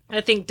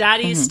 I think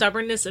Dottie's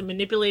stubbornness and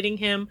manipulating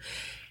him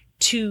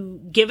to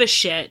give a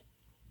shit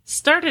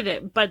started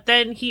it, but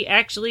then he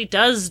actually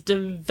does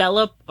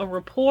develop a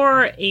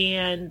rapport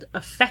and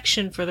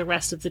affection for the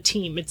rest of the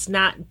team. It's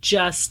not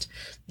just,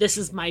 this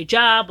is my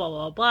job, blah,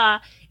 blah, blah.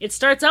 It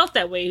starts out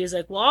that way. He's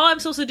like, well, all I'm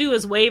supposed to do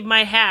is wave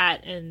my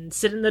hat and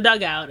sit in the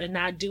dugout and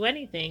not do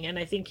anything. And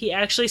I think he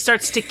actually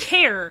starts to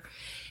care.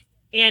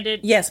 And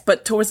it... Yes,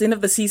 but towards the end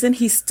of the season,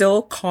 he's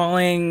still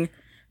calling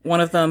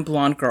one of them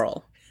Blonde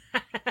Girl.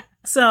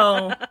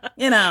 So,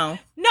 you know.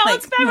 No, like,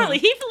 it's Beverly.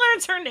 He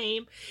learns her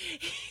name.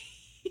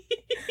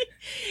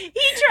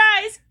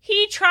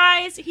 He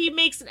tries, he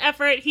makes an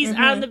effort. He's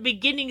on the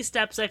beginning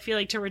steps, I feel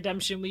like, to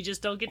redemption. We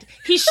just don't get to...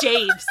 He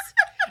shaves.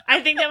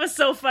 I think that was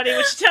so funny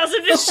when she tells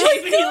him to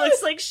shave and he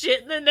looks like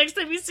shit, and then next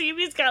time you see him,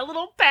 he's got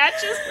little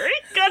patches where he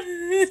got...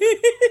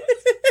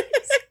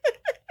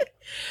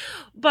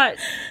 But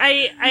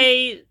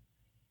I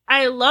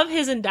love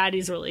his and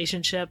Dottie's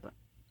relationship.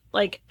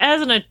 Like,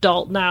 as an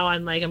adult now,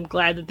 I'm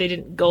glad that they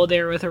didn't go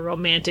there with a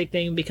romantic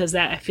thing, because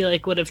that, I feel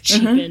like, would have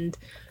cheapened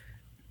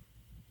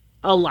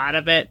a lot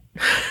of it.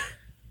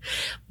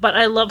 But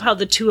I love how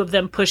the two of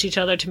them push each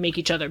other to make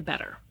each other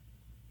better.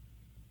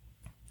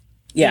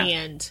 Yeah.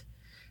 And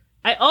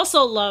I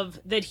also love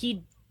that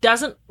he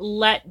doesn't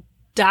let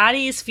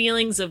Dottie's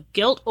feelings of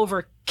guilt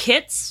over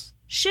Kit's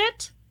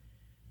shit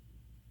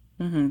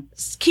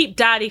keep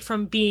Dottie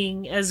from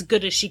being as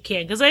good as she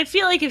can. Because I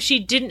feel like if she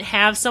didn't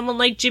have someone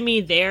like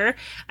Jimmy there,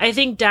 I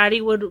think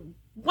Dottie would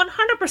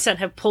 100%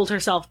 have pulled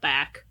herself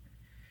back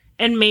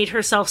and made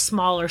herself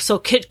smaller so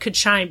Kit could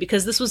shine,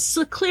 because this was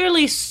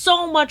clearly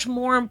so much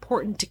more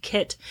important to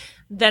Kit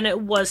than it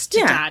was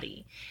to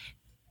Dottie.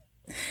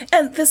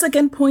 And this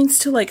again points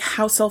to like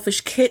how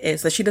selfish Kit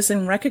is, that she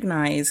doesn't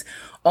recognize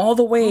all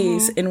the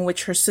ways in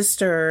which her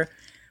sister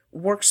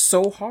works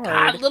so hard.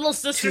 God, little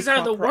sisters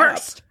are the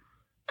worst.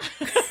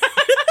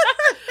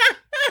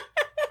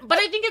 But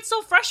I think it's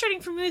so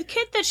frustrating for me with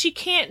Kit that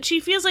she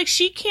feels like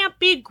she can't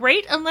be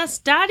great unless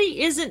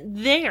Dottie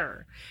isn't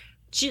there.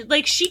 She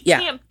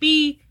can't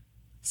be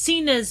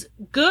seen as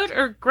good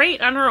or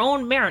great on her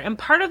own merit. And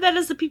part of that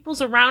is the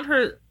people's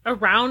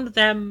around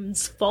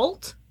them's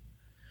fault.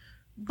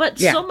 But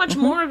so much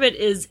more of it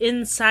is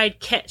inside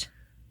Kit.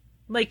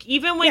 Like,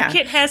 even when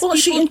Kit has people...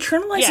 she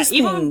internalizes things.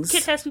 Even when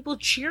Kit has people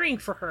cheering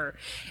for her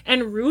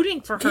and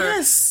rooting for her.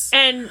 Yes.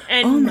 And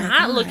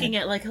not looking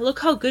at, like, look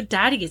how good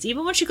Dottie is.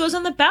 Even when she goes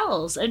on the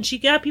bells and she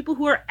got people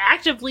who are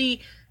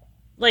actively,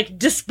 like,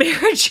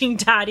 disparaging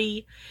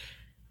Dottie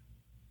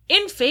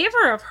in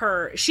favor of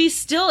her, she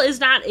still is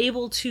not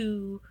able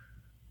to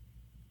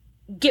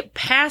get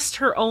past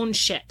her own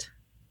shit.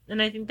 And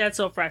I think that's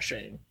so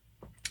frustrating.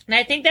 And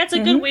I think that's a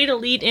good way to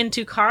lead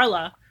into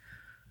Carla.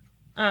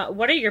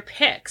 What are your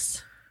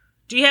picks?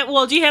 Do you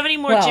have any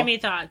more Jimmy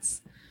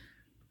thoughts?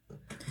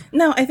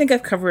 No, I think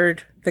I've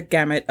covered the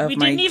gamut of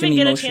my Jimmy emotions. We didn't even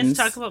get a chance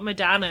to talk about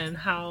Madonna and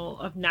how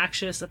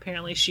obnoxious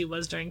apparently she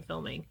was during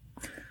filming.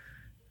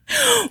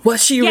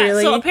 Was she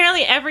really? So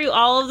apparently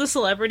all of the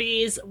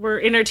celebrities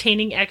were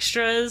entertaining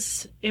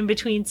extras in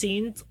between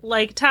scenes.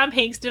 Like, Tom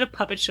Hanks did a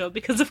puppet show,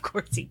 because of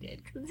course he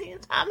did, because he's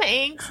Tom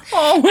Hanks.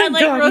 Oh my and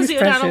like God, Rosie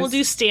O'Donnell will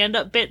do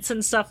stand-up bits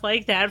and stuff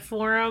like that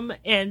for him.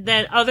 And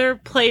then other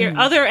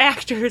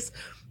actors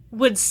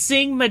would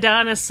sing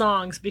Madonna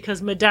songs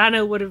because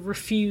Madonna would have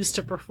refused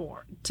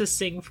to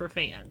sing for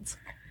fans.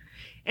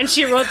 And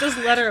she wrote this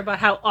letter about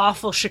how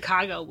awful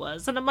Chicago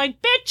was. And I'm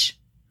like, bitch!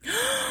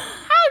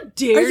 How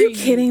dare you? Are you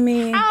kidding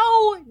me?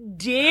 How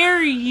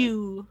dare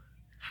you?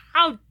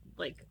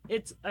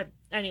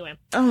 Anyway.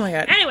 Oh my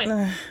God.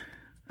 Anyway.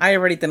 I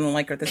already didn't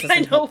like her. This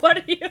I know. What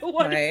are you?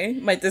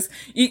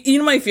 You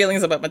know my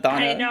feelings about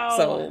Madonna. I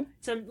know.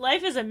 So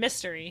life is a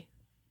mystery.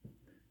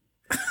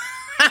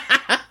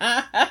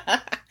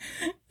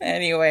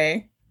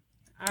 Anyway.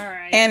 All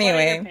right.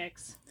 Anyway. What are your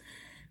picks?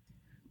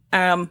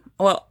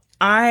 Well,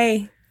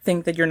 I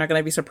think that you're not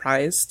going to be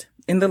surprised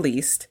in the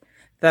least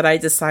that I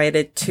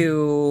decided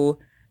you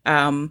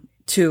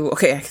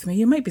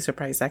might be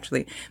surprised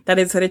actually, that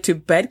I decided to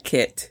bed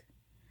Kit,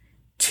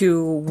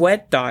 to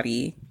wed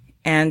Dottie,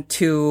 and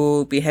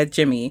to behead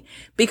Jimmy,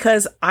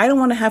 because I don't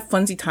want to have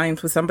funsy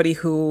times with somebody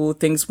who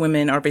thinks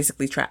women are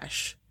basically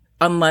trash,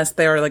 unless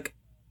they're like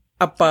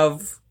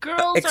above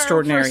Girls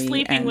extraordinary, are for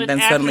sleeping and with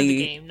then after suddenly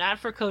the game, not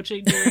for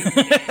coaching during the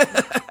game.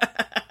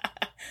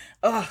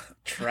 Ugh,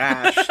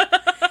 trash.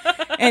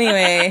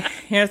 Anyway,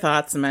 your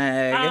thoughts,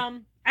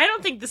 Meg. I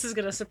don't think this is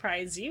going to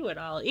surprise you at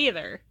all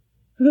either.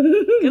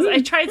 Because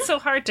I tried so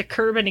hard to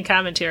curb any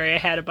commentary I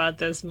had about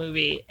this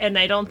movie, and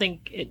I don't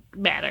think it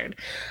mattered.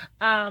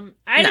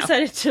 I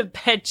decided to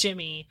bet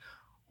Jimmy,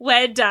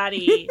 wed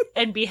Dottie,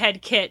 and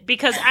behead Kit,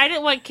 because I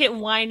didn't want Kit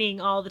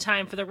whining all the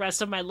time for the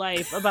rest of my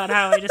life about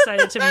how I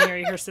decided to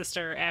marry her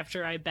sister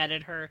after I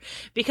bedded her,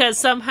 because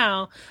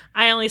somehow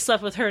I only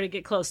slept with her to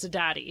get close to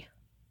Dottie.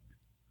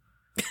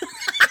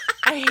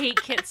 I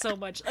hate Kit so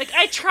much. Like,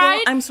 I tried.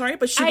 Well, I'm sorry,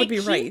 but she would be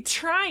right.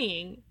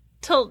 Trying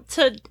to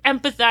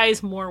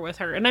empathize more with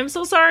her, and I'm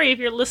so sorry if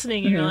you're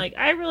listening and you're like,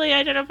 I really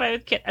identify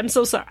with Kit. I'm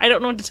so sorry. I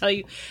don't know what to tell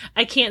you.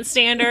 I can't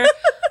stand her.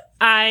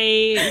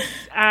 I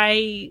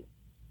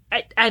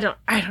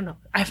don't know.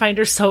 I find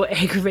her so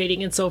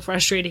aggravating and so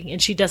frustrating,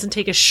 and she doesn't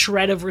take a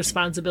shred of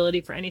responsibility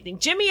for anything.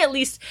 Jimmy, at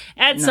least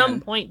at some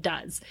point,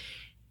 does.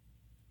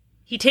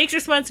 He takes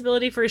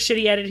responsibility for his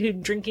shitty attitude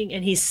and drinking,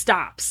 and he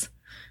stops.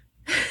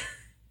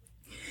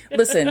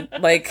 Listen,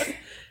 like,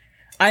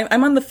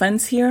 I'm on the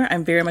fence here.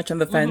 I'm very much on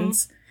the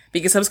fence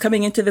because I was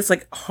coming into this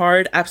like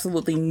hard,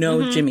 absolutely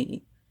no,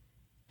 Jimmy.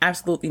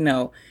 Absolutely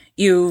no.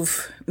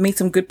 You've made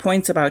some good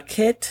points about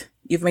Kit.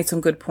 You've made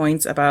some good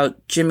points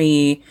about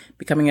Jimmy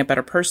becoming a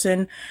better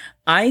person.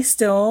 I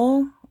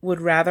still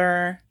would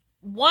rather...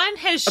 One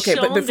has shown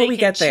but before we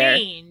get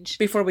change.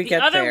 Before we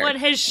get there. The other one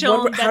has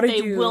shown that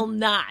they will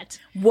not.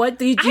 What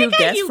did you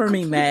guess for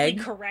me,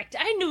 Meg? Correct.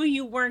 I knew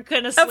you weren't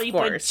going to sleep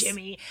with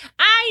Jimmy.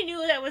 I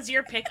knew that was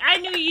your pick. I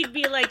knew you'd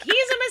be like, he's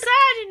a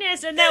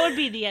misogynist, and that would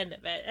be the end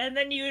of it. And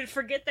then you would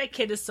forget that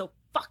Kid is so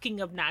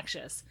fucking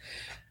obnoxious.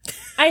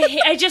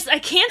 I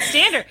can't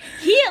stand her.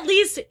 He at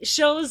least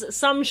shows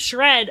some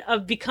shred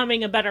of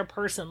becoming a better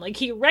person. Like,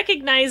 he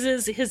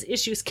recognizes his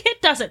issues. Kit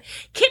doesn't.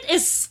 Kit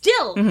is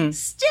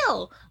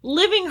still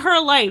living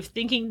her life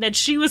thinking that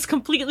she was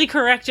completely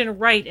correct and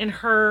right in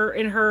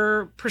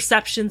her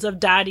perceptions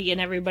of Dottie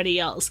and everybody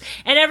else.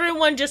 And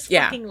everyone just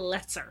fucking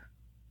lets her.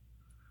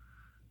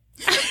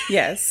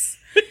 Yes.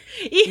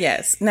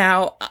 Yes.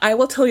 Now, I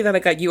will tell you that I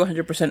got you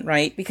 100%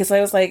 right, because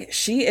I was like,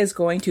 she is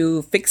going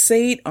to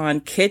fixate on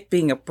Kit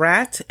being a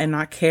brat and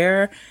not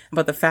care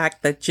about the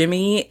fact that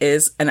Jimmy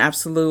is an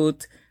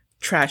absolute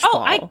trash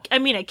ball. I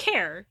mean, I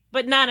care,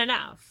 but not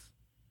enough.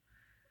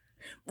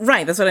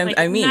 Right. That's what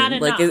I mean.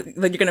 Like you're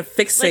going to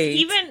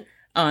fixate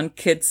on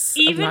Kit's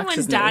even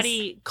when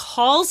Dottie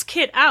calls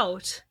Kit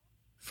out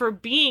for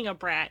being a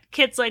brat,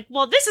 Kit's like,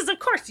 well, this is, of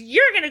course,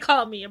 you're gonna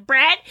call me a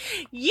brat.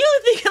 You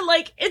think,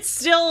 like, it's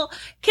still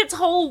Kit's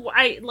whole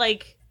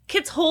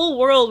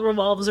world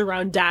revolves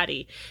around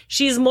Dottie.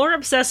 She's more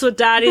obsessed with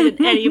Dottie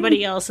than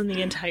anybody else in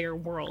the entire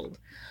world.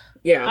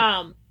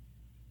 Yeah.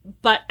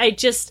 But I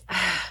just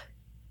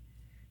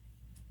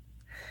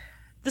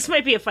this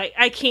might be a fight.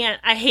 I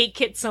hate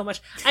Kit so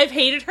much. I've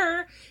hated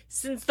her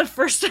since the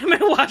first time I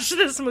watched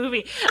this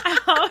movie.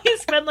 I've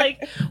always been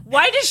like,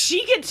 why does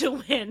she get to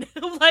win?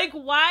 Like,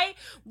 why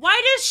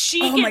does she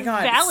get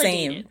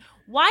validated? Same.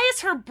 Why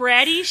is her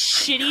bratty,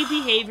 shitty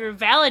behavior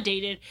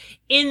validated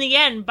in the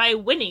end by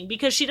winning?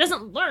 Because she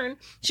doesn't learn.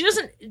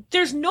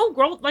 There's no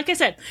growth, like I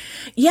said.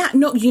 Yeah,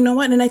 no, you know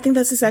what? And I think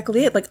that's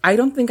exactly it. Like, I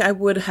don't think I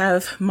would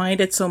have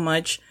minded so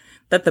much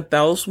that the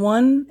Bells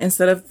won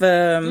instead of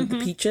the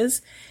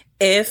Peaches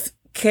if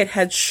Kit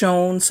had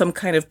shown some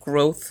kind of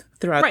growth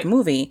throughout the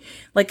movie.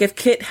 Like, if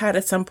Kit had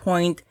at some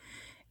point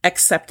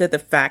accepted the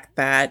fact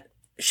that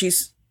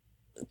she's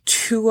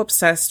too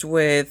obsessed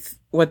with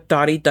what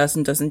Dottie does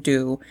and doesn't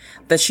do,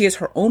 that she is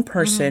her own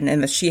person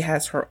and that she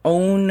has her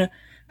own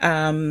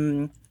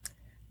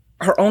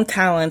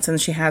talents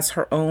and she has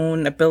her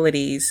own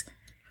abilities.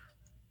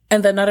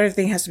 And then another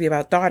thing has to be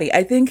about Dottie.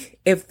 I think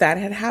if that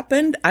had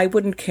happened, I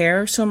wouldn't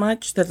care so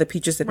much that the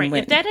Peaches didn't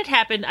win. If that had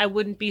happened, I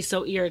wouldn't be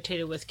so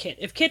irritated with Kit.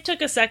 If Kit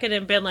took a second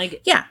and been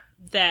like,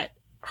 that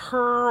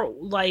her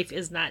life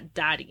is not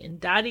Dottie,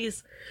 and Dottie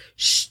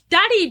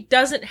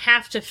doesn't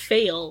have to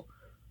fail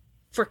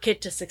for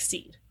Kit to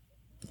succeed.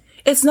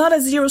 It's not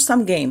a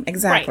zero-sum game.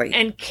 Exactly. Right.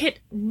 And Kit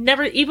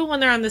never, even when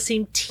they're on the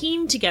same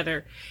team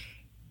together,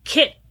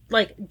 Kit,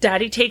 like,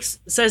 Dottie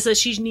says that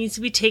she needs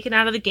to be taken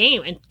out of the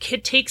game, and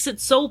Kit takes it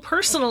so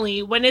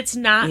personally when it's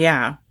not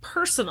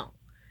personal.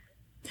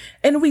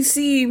 And we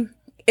see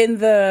in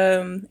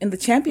the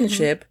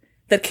championship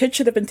that Kit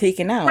should have been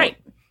taken out. Right.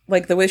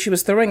 Like, the way she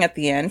was throwing at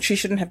the end, she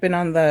shouldn't have been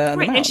on the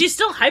mound. And she's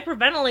still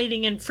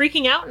hyperventilating and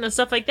freaking out and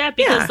stuff like that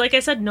because, like I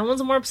said, no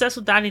one's more obsessed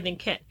with Dottie than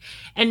Kit.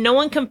 And no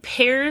one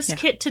compares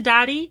Kit to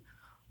Dottie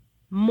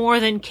more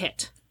than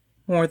Kit.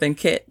 More than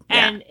Kit.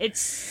 And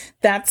it's...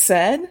 That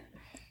said,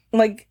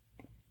 like...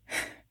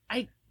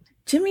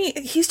 Jimmy,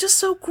 he's just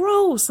so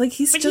gross. Like,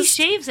 he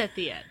shaves at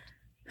the end.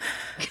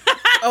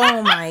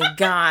 Oh, my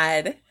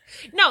God.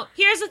 No,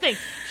 here's the thing.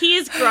 He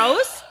is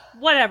gross.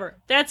 Whatever.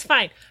 That's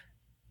fine.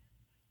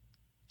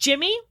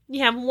 Jimmy,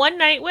 you have one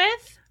night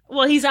with,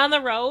 well, he's on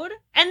the road,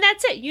 and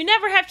that's it. You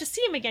never have to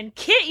see him again.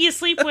 Kit you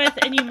sleep with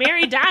and you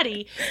marry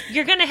Dottie,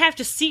 you're going to have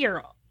to see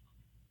her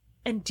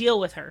and deal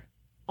with her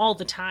all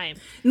the time.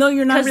 No,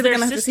 you're not really going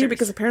to have to see her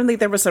because apparently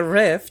there was a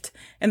rift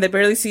and they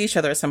barely see each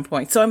other at some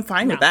point. So I'm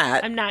fine with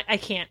that. I'm not. I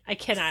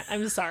cannot.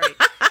 I'm sorry.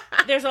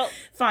 There's a...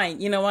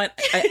 Fine. You know what?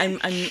 I'm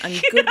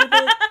good with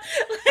it.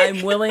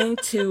 I'm willing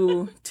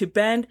to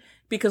bend.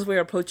 Because we're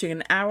approaching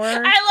an hour. I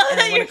love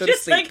that you're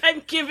just like,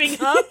 I'm giving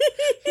up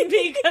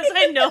because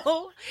I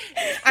know.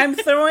 I'm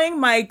throwing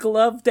my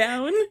glove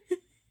down.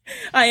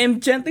 I am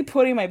gently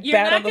putting my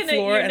bat on the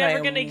floor and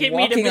I'm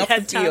walking off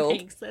the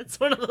field. That's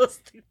one of those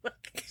things.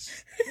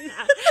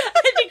 I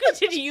think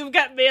we did You've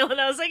Got Mail and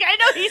I was like, I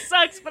know he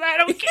sucks, but I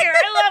don't care.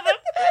 I love him.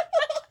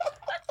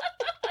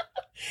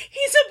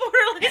 He's a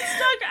borderline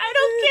stalker. I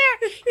don't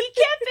care. He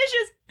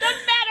catfishes.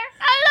 Doesn't matter.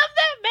 I love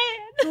that man.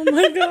 Oh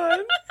my God.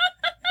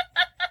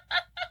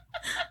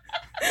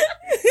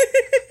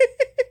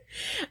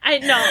 I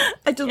know.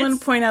 I just want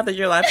to point out that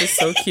your laugh is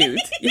so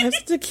cute. You have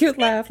such a cute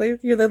laugh. Like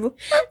your little...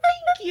 Thank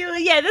you.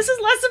 Yeah, this is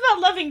less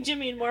about loving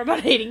Jimmy and more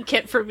about hating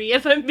Kit for me,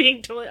 if I'm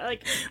being totally,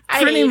 like...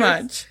 Pretty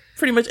much.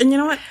 And you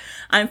know what?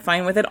 I'm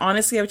fine with it.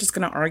 Honestly, I was just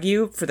going to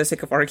argue for the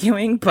sake of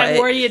arguing, but... I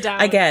wore you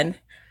down.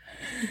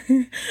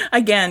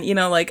 Again, you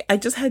know, like, I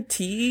just had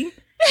tea,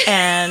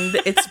 and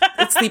it's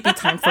sleepy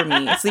time for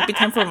me. It's sleepy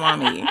time for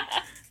mommy.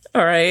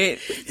 All right.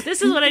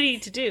 This is what I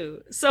need to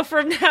do. So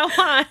from now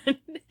on,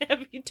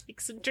 have you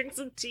drink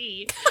some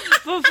tea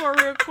before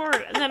we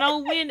record, and then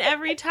I'll win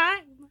every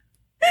time.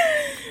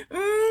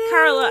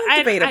 Carla,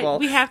 debatable.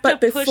 We have to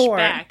push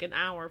back an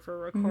hour for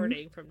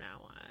recording from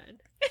now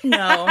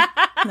on.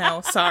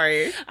 No,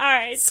 sorry. All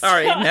right.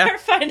 Sorry. So our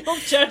final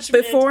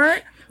judgment.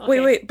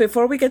 Wait.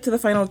 Before we get to the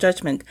final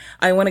judgment,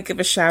 I want to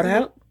give a shout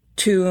out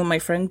to my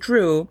friend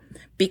Drew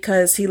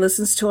because he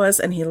listens to us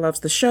and he loves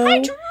the show. Hi,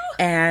 Drew!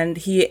 And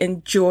he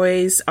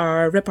enjoys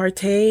our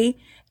repartee.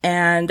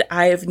 And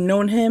I've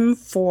known him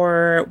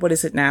for, what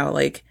is it now?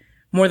 Like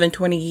more than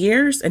 20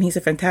 years. And he's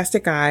a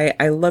fantastic guy.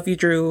 I love you,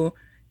 Drew.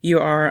 You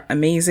are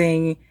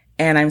amazing.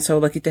 And I'm so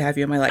lucky to have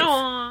you in my life.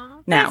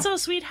 Aw, now, that's so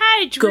sweet.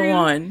 Hi, Drew. Go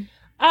on.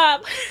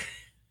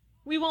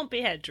 We won't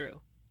behead Drew.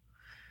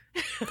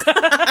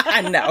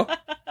 No.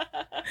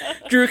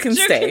 Drew can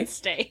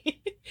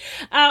stay.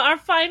 Our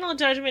final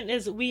judgment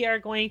is we are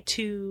going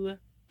to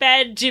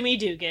bed Jimmy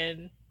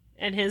Dugan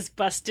and his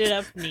busted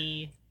up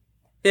knee.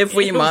 If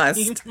we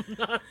must.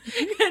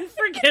 And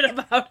forget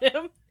about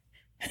him.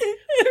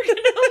 We're going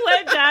to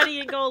let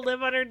Dottie go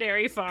live on her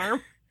dairy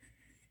farm.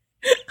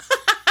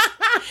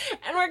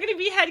 And we're going to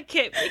be head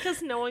kicked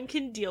because no one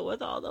can deal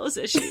with all those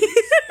issues. Like,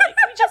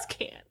 we just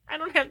can't. I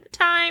don't have the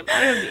time.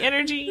 I don't have the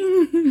energy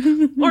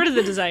or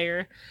the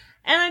desire.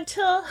 And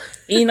until...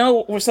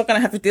 we're still going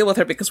to have to deal with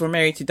her because we're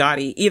married to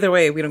Dottie. Either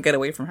way, we don't get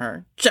away from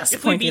her. Just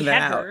if pointing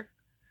that out. Her.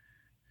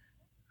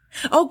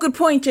 Oh, good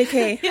point,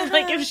 JK.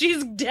 Like, if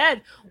she's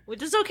dead,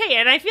 which is okay.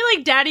 And I feel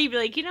like Daddy would be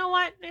like, you know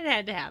what? It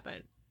had to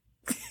happen.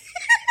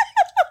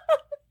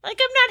 Like,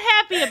 I'm not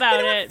happy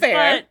about it,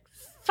 fair. but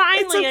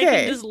finally okay. I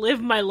can just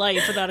live my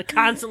life without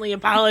constantly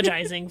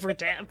apologizing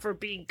for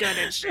being good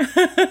at shit. Until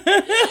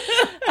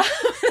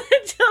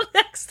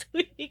next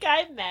week,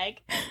 I'm Meg.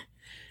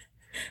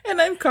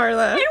 And I'm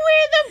Carla. And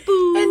we're the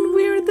boobs. And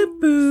we're the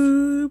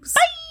boobs.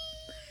 Bye!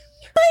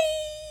 Bye!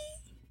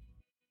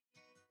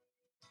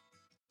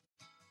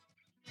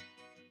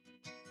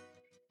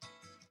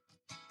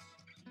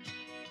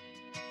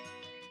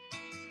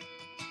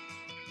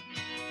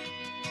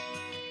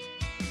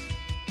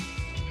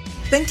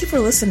 Thank you for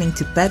listening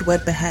to Bed,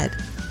 Wed, Behead.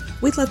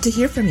 We'd love to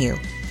hear from you.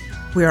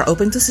 We are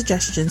open to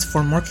suggestions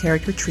for more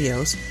character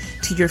trios,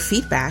 to your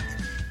feedback,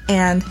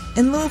 and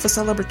in lieu of a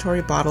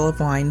celebratory bottle of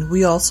wine,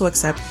 we also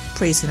accept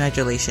praise and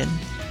adulation.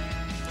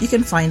 You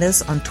can find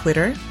us on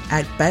Twitter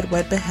at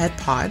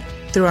bedwedbeheadpod,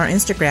 through our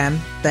Instagram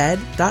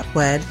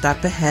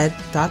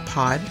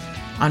bed.wed.behead.pod,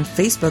 on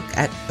Facebook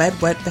at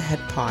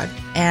bedwedbeheadpod,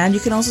 and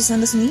you can also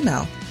send us an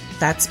email.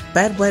 That's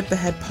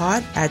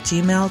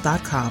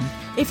bedwedbeheadpod@gmail.com.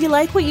 If you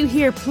like what you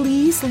hear,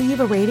 please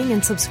leave a rating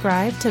and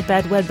subscribe to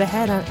Bed, Wed,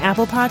 Behead on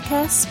Apple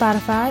Podcasts,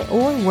 Spotify,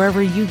 or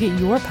wherever you get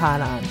your pod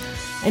on.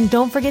 And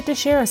don't forget to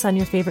share us on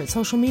your favorite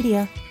social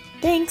media.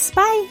 Thanks,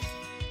 bye!